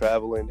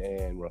traveling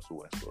and Russell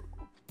Westbrook.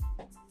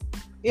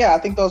 Yeah, I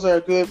think those are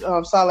good,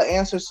 solid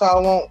answers. So I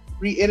won't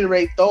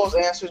reiterate those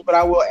answers, but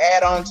I will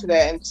add on to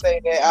that and say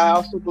that I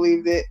also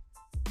believe that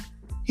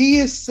he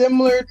is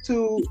similar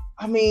to,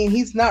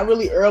 he's not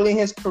really early in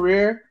his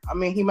career.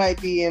 He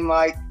might be in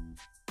like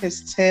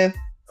his 10th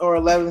or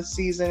 11th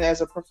season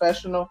as a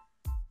professional.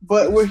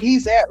 But where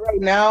he's at right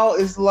now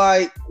is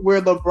like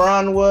where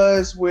LeBron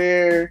was,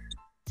 where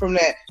from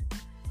that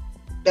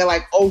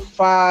like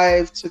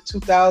 2005 to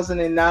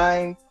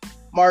 2009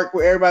 mark,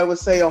 where everybody would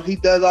say, oh, he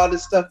does all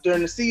this stuff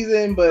during the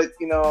season, but,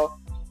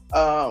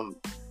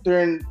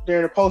 during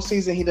the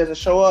postseason, he doesn't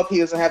show up. He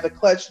doesn't have the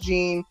clutch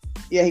gene.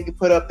 Yeah, he could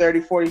put up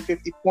 30, 40,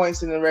 50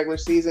 points in the regular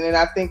season. And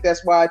I think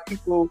that's why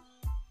people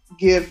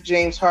give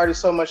James Harden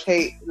so much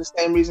hate, the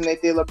same reason they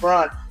did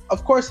LeBron.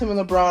 Of course, him and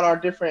LeBron are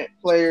different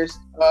players,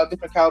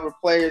 different caliber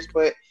players,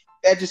 but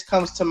that just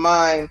comes to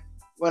mind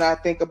when I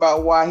think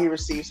about why he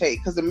receives hate.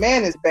 Because the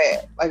man is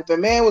bad. Like, if the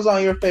man was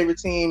on your favorite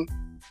team,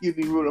 you'd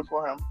be rooting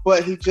for him.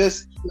 But he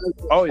just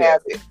doesn't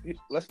have it.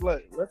 Let's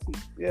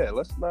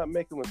not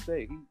make a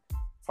mistake.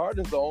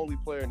 Harden's the only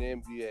player in the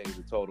NBA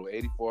to total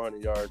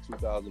 8,400 yards,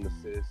 2,000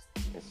 assists,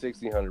 and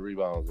 1,600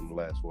 rebounds in the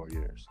last 4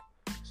 years.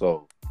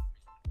 So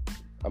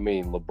I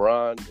mean,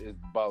 LeBron is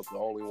about the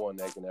only one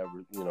that can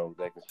ever,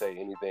 that can say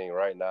anything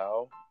right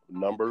now,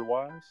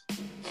 number-wise.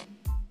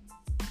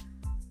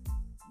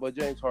 But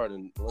James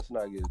Harden, let's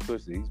not get it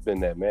twisted. He's been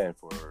that man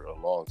for a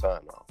long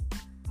time now.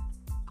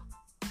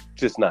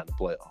 Just not in the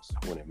playoffs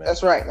when it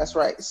matters. That's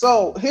right.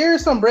 So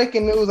here's some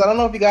breaking news. I don't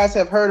know if you guys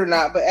have heard or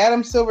not, but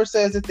Adam Silver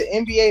says that the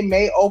NBA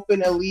may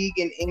open a league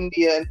in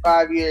India in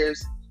 5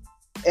 years.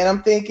 And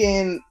I'm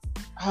thinking,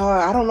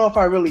 I don't know if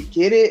I really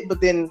get it,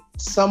 but then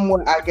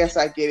somewhat I guess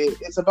I get it.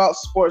 It's about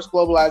sports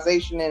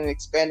globalization and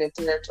expanding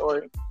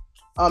territory,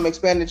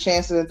 expanding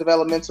chances in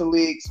developmental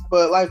leagues.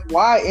 But like,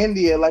 why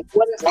India? Like,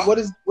 what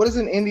is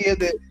in India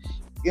that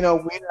we're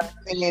not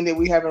seeing that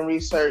we haven't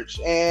researched?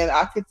 And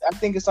I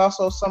think it's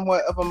also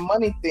somewhat of a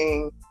money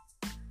thing.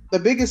 The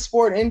biggest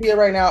sport in India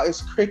right now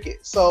is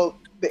cricket. So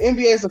the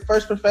NBA is the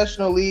first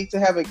professional league to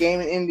have a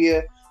game in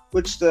India,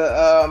 which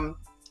the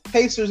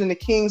Pacers and the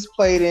Kings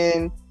played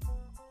in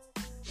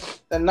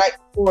the night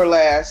before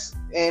last.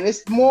 And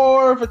it's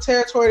more of a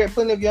territory that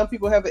plenty of young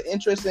people have an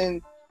interest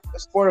in the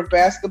sport of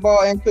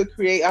basketball and could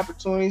create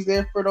opportunities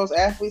there for those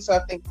athletes. So I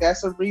think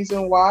that's a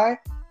reason why.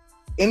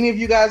 Any of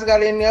you guys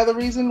got any other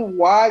reason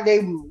why they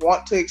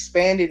want to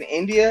expand in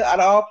India out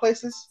of all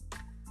places?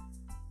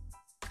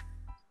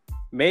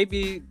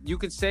 Maybe you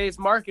could say it's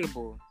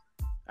marketable.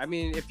 I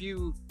mean, if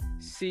you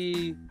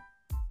see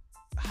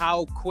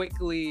how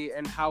quickly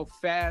and how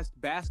fast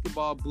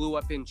basketball blew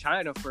up in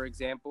China, for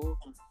example,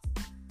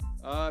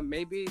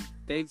 maybe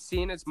they've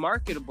seen it's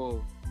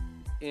marketable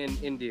in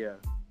India.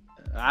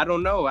 I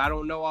don't know. I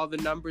don't know all the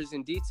numbers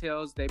and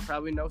details. They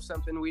probably know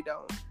something we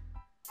don't.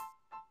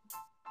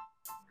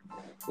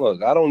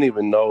 Look, I don't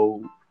even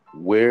know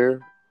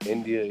where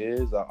India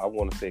is. I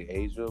want to say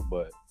Asia,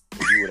 but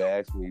if you would have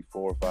asked me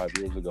 4 or 5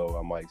 years ago,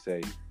 I might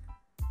say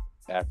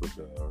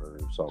Africa or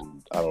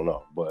something. I don't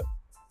know. But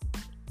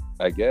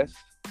I guess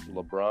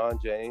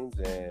LeBron James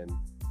and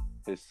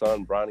his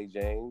son, Bronny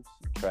James,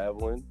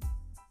 traveling,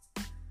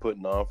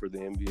 putting on for the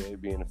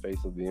NBA, being the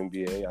face of the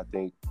NBA. I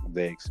think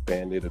they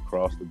expanded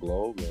across the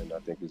globe, and I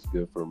think it's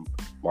good for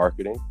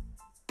marketing,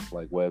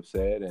 like Webb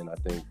said, and I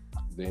think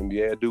the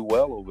NBA will do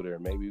well over there.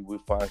 Maybe we'll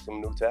find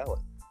some new talent.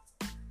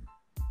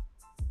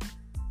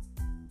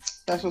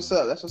 That's what's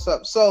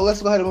up. So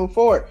let's go ahead and move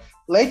forward.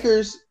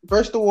 Lakers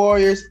versus the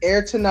Warriors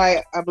air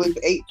tonight, I believe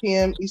 8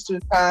 p.m. Eastern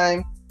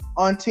time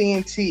on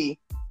TNT.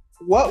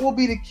 What will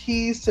be the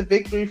keys to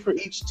victory for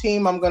each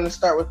team? I'm going to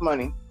start with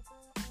money.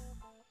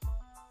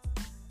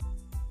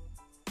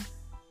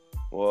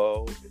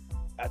 Well,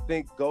 I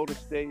think Golden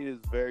State is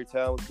very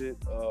talented.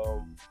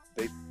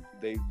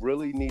 They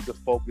really need to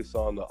focus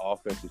on the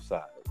offensive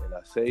side. And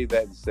I say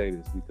that to say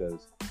this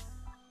because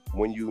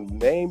when you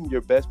name your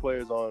best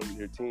players on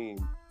your team,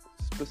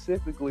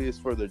 specifically it's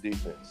for their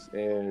defense.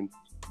 And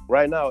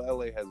right now,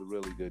 LA has a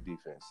really good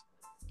defense.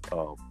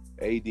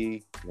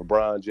 AD,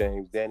 LeBron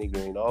James, Danny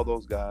Green, all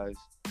those guys.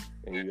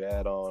 And you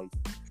add on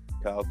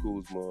Kyle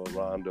Kuzma,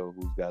 Rondo,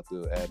 who's got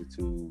the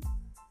attitude.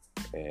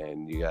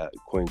 And you got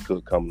Quinn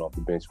Cook coming off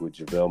the bench with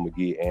JaVale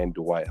McGee and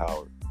Dwight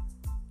Howard.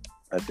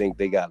 I think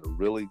they got a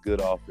really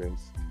good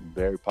offense,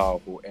 very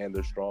powerful, and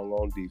they're strong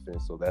on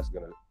defense. So that's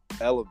going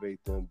to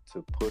elevate them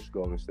to push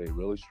Golden State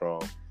really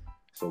strong.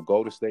 So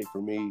Golden State,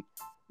 for me,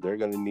 they're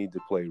going to need to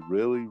play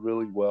really,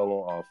 really well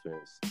on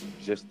offense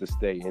just to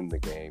stay in the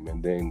game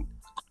and then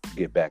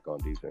get back on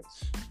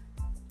defense.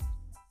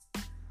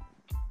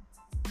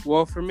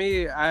 Well, for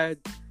me, I'd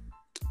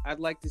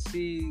like to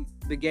see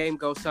the game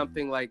go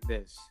something like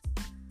this.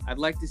 I'd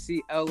like to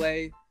see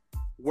LA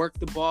work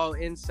the ball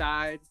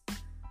inside,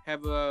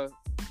 have a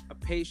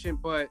patient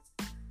but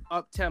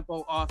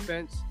up-tempo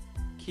offense,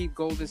 keep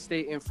Golden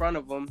State in front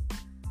of them.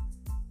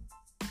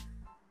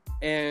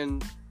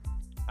 And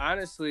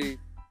honestly,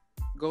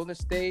 Golden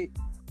State,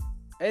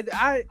 and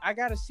I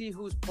got to see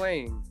who's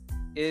playing.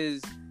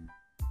 Is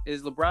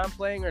LeBron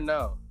playing or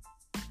no?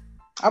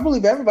 I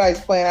believe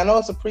everybody's playing. I know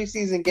it's a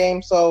preseason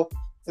game, so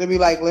it'll be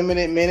like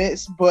limited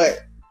minutes,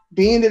 but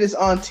being that it's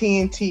on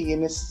TNT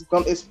and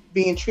it's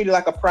being treated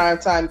like a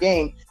primetime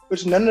game,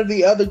 which none of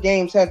the other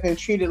games have been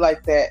treated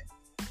like that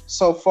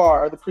so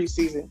far, the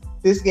preseason.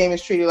 This game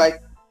is treated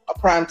like a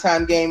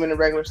primetime game in the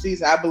regular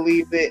season. I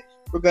believe that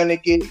we're going to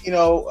get,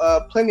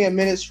 plenty of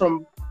minutes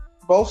from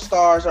both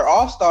stars or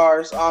all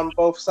stars on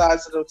both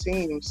sides of the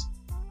teams.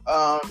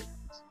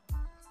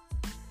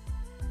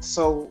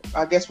 So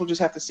I guess we'll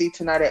just have to see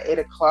tonight at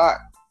 8:00.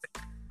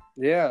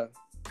 Yeah,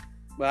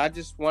 but I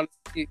just want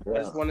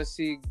to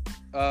see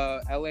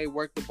LA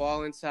work the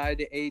ball inside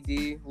the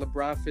AD,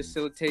 LeBron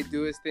facilitate,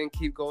 do his thing,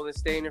 keep Golden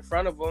State in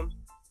front of them,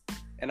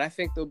 and I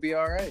think they'll be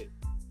all right.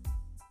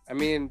 I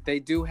mean, they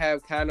do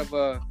have kind of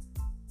a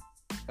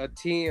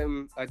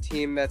team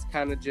that's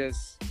kind of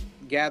just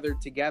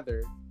gathered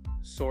together,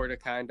 sort of,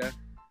 kind of.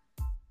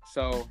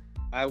 So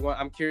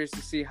I'm curious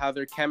to see how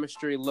their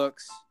chemistry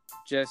looks,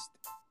 just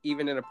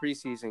even in a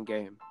preseason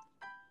game.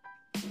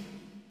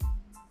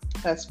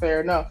 That's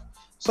fair enough.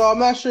 So I'm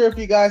not sure if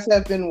you guys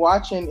have been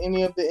watching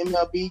any of the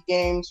MLB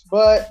games,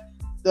 but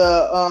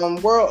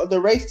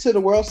the race to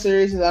the World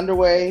Series is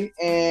underway,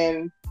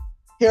 and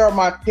here are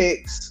my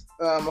picks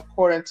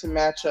according to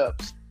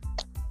matchups.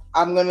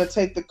 I'm going to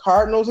take the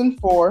Cardinals in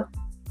 4.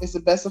 It's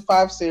the best of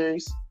 5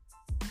 series.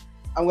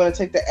 I'm going to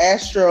take the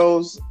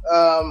Astros.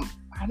 I'm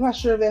not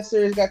sure if that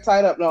series got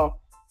tied up. No.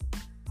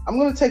 I'm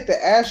going to take the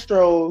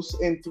Astros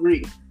in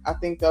 3. I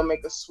think they'll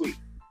make a sweep.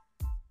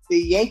 The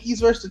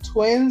Yankees versus the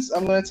Twins.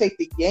 I'm going to take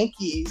the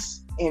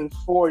Yankees in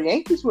 4.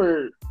 Yankees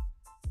were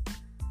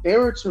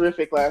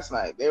terrific last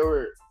night. They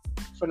were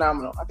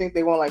phenomenal. I think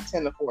they won like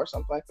 10-4 or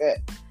something like that.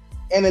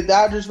 And the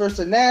Dodgers versus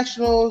the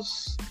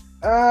Nationals.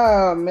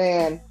 Oh,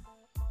 man.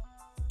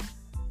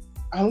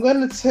 I'm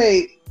going to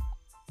take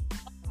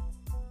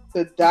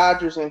the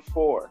Dodgers in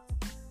 4.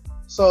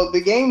 So the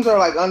games are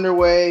like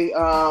underway.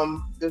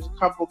 There's a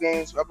couple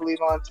games, I believe,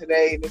 on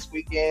today, this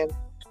weekend.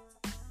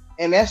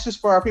 And that's just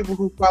for our people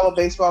who follow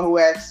baseball, who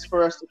asked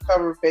for us to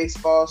cover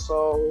baseball.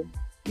 So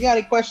if you got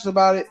any questions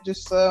about it,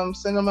 just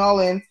send them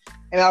all in.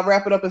 And I'll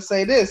wrap it up and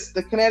say this.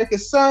 The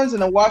Connecticut Suns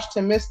and the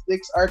Washington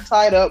Mystics are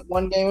tied up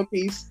 1 game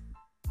apiece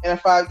in a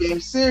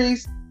 5-game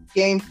series.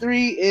 Game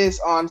 3 is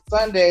on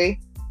Sunday.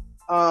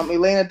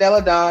 Elena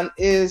Delle Donne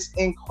is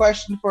in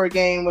question for a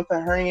game with a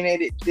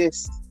herniated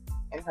disc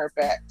in her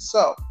back.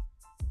 So,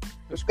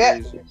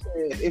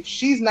 if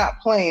she's not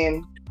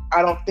playing,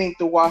 I don't think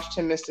the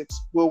Washington Mystics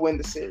will win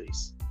the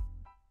series.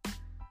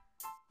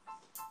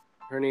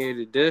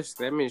 Herniated disc,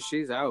 that means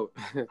she's out.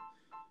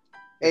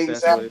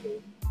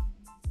 Exactly.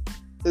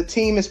 The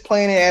team is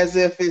playing it as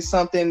if it's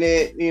something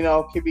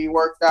that, could be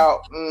worked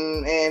out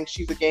and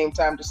she's a game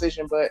time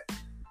decision. But,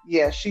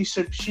 yeah, she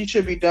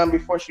should be done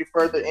before she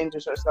further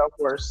injures herself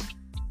worse.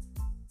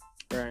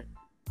 Right.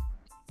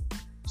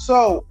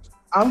 So,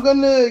 I'm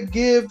going to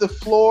give the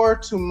floor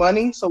to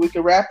Money so we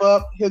can wrap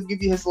up. He'll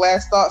give you his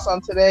last thoughts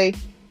on today.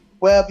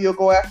 Webb, you'll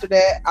go after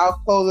that. I'll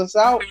close us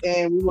out,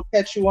 and we will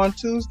catch you on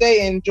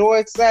Tuesday.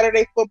 Enjoy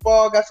Saturday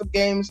football. Got some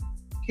games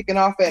kicking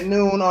off at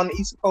noon on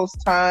East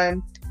Coast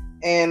time,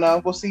 and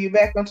we'll see you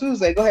back on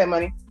Tuesday. Go ahead,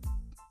 Money.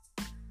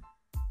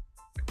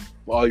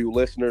 For all you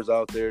listeners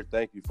out there,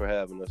 thank you for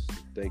having us.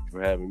 Thank you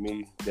for having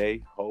me,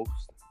 Day, host,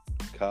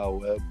 Kyle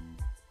Webb.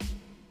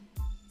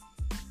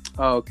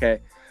 Oh, okay.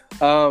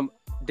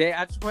 Day,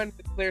 I just wanted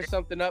to clear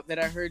something up that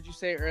I heard you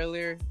say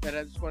earlier that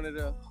I just wanted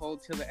to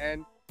hold till the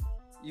end.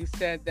 You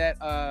said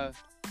that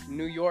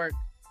New York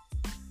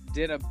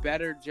did a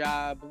better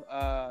job.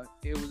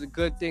 It was a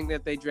good thing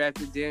that they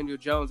drafted Daniel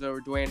Jones over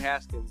Dwayne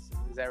Haskins.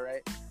 Is that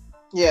right?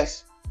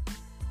 Yes.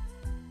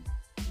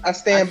 I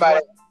stand by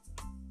it.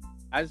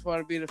 I just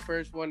want to be the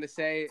first one to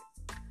say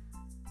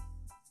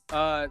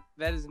that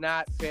is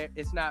not fair.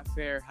 It's not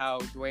fair how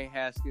Dwayne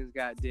Haskins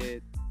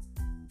did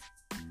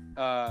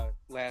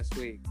last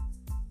week.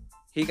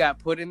 He got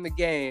put in the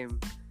game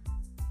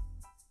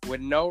with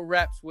no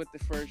reps with the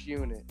first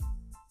unit.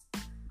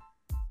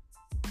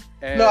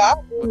 And no, I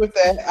agree with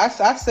that. I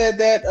said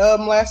that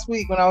last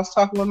week when I was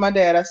talking with my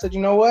dad. I said, you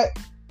know what?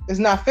 It's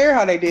not fair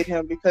how they did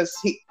him because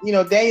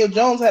Daniel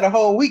Jones had a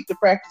whole week to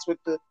practice with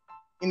the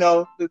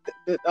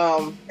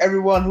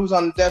everyone who's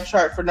on the depth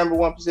chart for number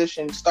 1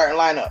 position starting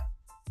lineup.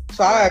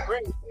 So I agree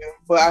with you,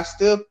 but I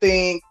still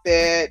think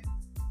that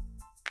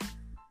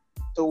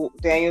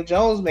Daniel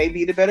Jones may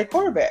be the better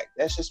quarterback.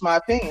 That's just my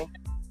opinion.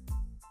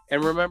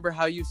 And remember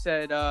how you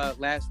said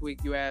last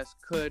week, you asked,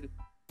 could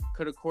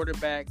a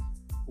quarterback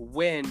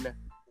win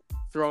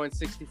throwing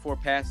 64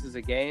 passes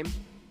a game?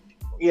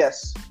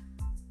 Yes.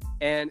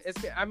 And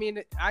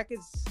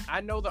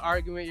I know the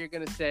argument you're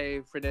going to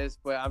say for this,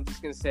 but I'm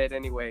just going to say it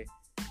anyway.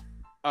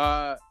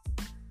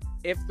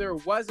 If there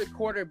was a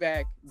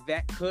quarterback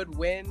that could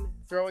win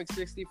throwing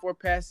 64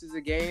 passes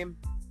a game,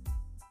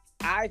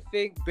 I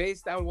think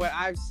based on what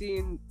I've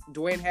seen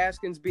Dwayne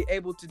Haskins be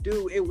able to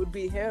do, it would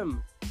be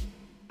him.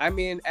 I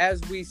mean, as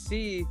we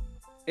see,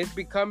 it's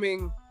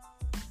becoming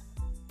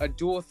a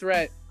dual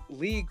threat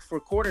league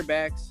for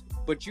quarterbacks,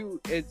 but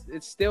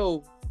it's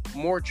still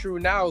more true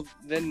now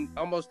than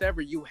almost ever.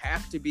 You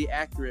have to be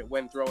accurate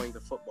when throwing the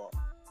football.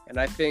 And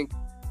I think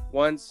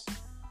once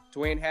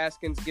Dwayne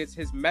Haskins gets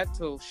his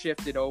mental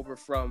shifted over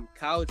from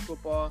college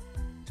football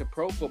to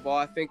pro football,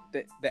 I think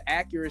that the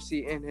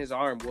accuracy in his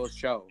arm will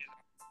show.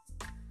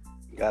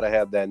 Got to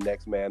have that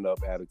next man up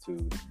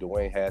attitude. If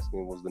Dwayne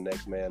Haskins was the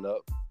next man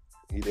up,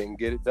 he didn't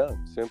get it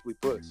done, simply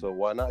put. So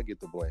why not get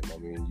the blame? I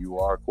mean, you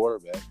are a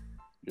quarterback.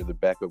 You're the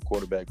backup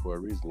quarterback for a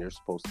reason. You're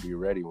supposed to be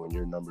ready when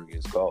your number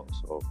gets called.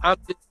 So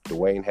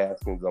Dwayne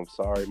Haskins, I'm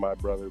sorry, my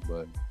brother,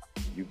 but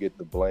you get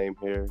the blame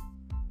here.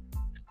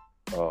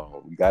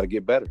 You got to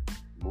get better.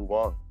 Move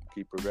on.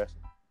 Keep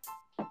progressing.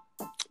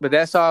 But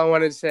that's all I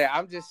wanted to say.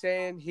 I'm just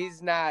saying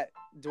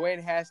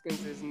Dwayne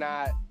Haskins it's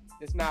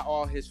not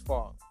all his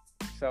fault.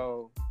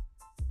 So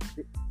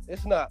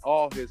it's not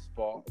all his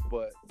fault,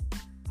 but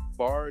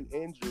barring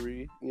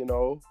injury,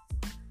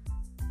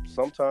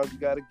 sometimes you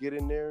got to get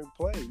in there and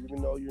play,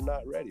 even though you're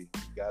not ready.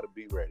 You got to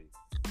be ready,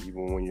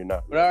 even when you're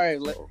not ready. But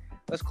all right,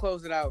 let's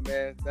close it out,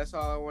 man. That's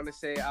all I want to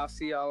say. I'll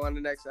see y'all on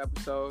the next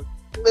episode.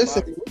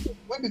 Listen,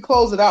 we can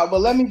close it out, but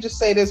let me just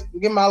say this,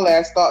 get my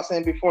last thoughts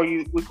in before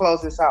we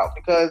close this out,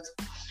 because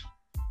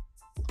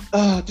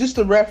just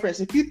a reference,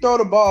 if you throw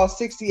the ball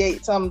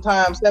 68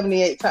 sometimes,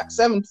 78 times,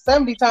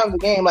 70 times a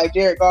game like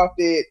Jared Goff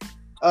did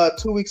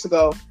 2 weeks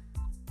ago,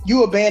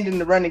 you abandon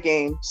the running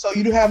game. So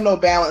you do have no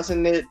balance,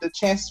 and the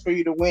chances for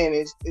you to win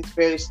is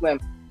very slim.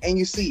 And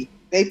you see,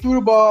 they threw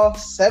the ball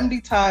 70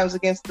 times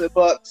against the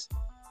Bucs,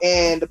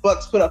 and the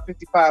Bucs put up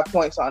 55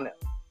 points on them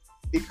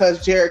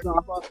because Jared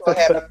Goff also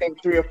had, I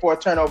think, 3 or 4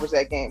 turnovers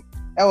that game.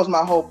 That was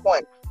my whole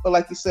point. But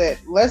like you said,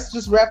 let's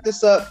just wrap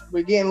this up.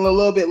 We're getting a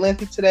little bit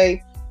lengthy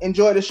today.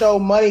 Enjoy the show.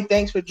 Money,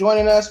 thanks for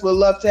joining us. We'd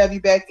love to have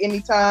you back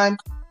anytime.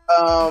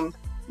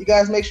 You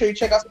guys make sure you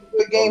check out some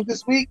good games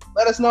this week.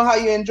 Let us know how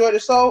you enjoyed the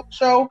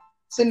show.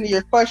 Send me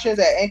your questions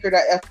at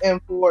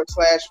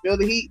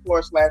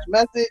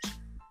anchor.fm/feel-the-heat/message.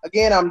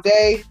 Again, I'm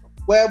Dave.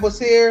 Webb was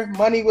here.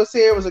 Money was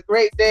here. It was a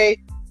great day.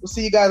 We'll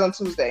see you guys on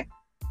Tuesday.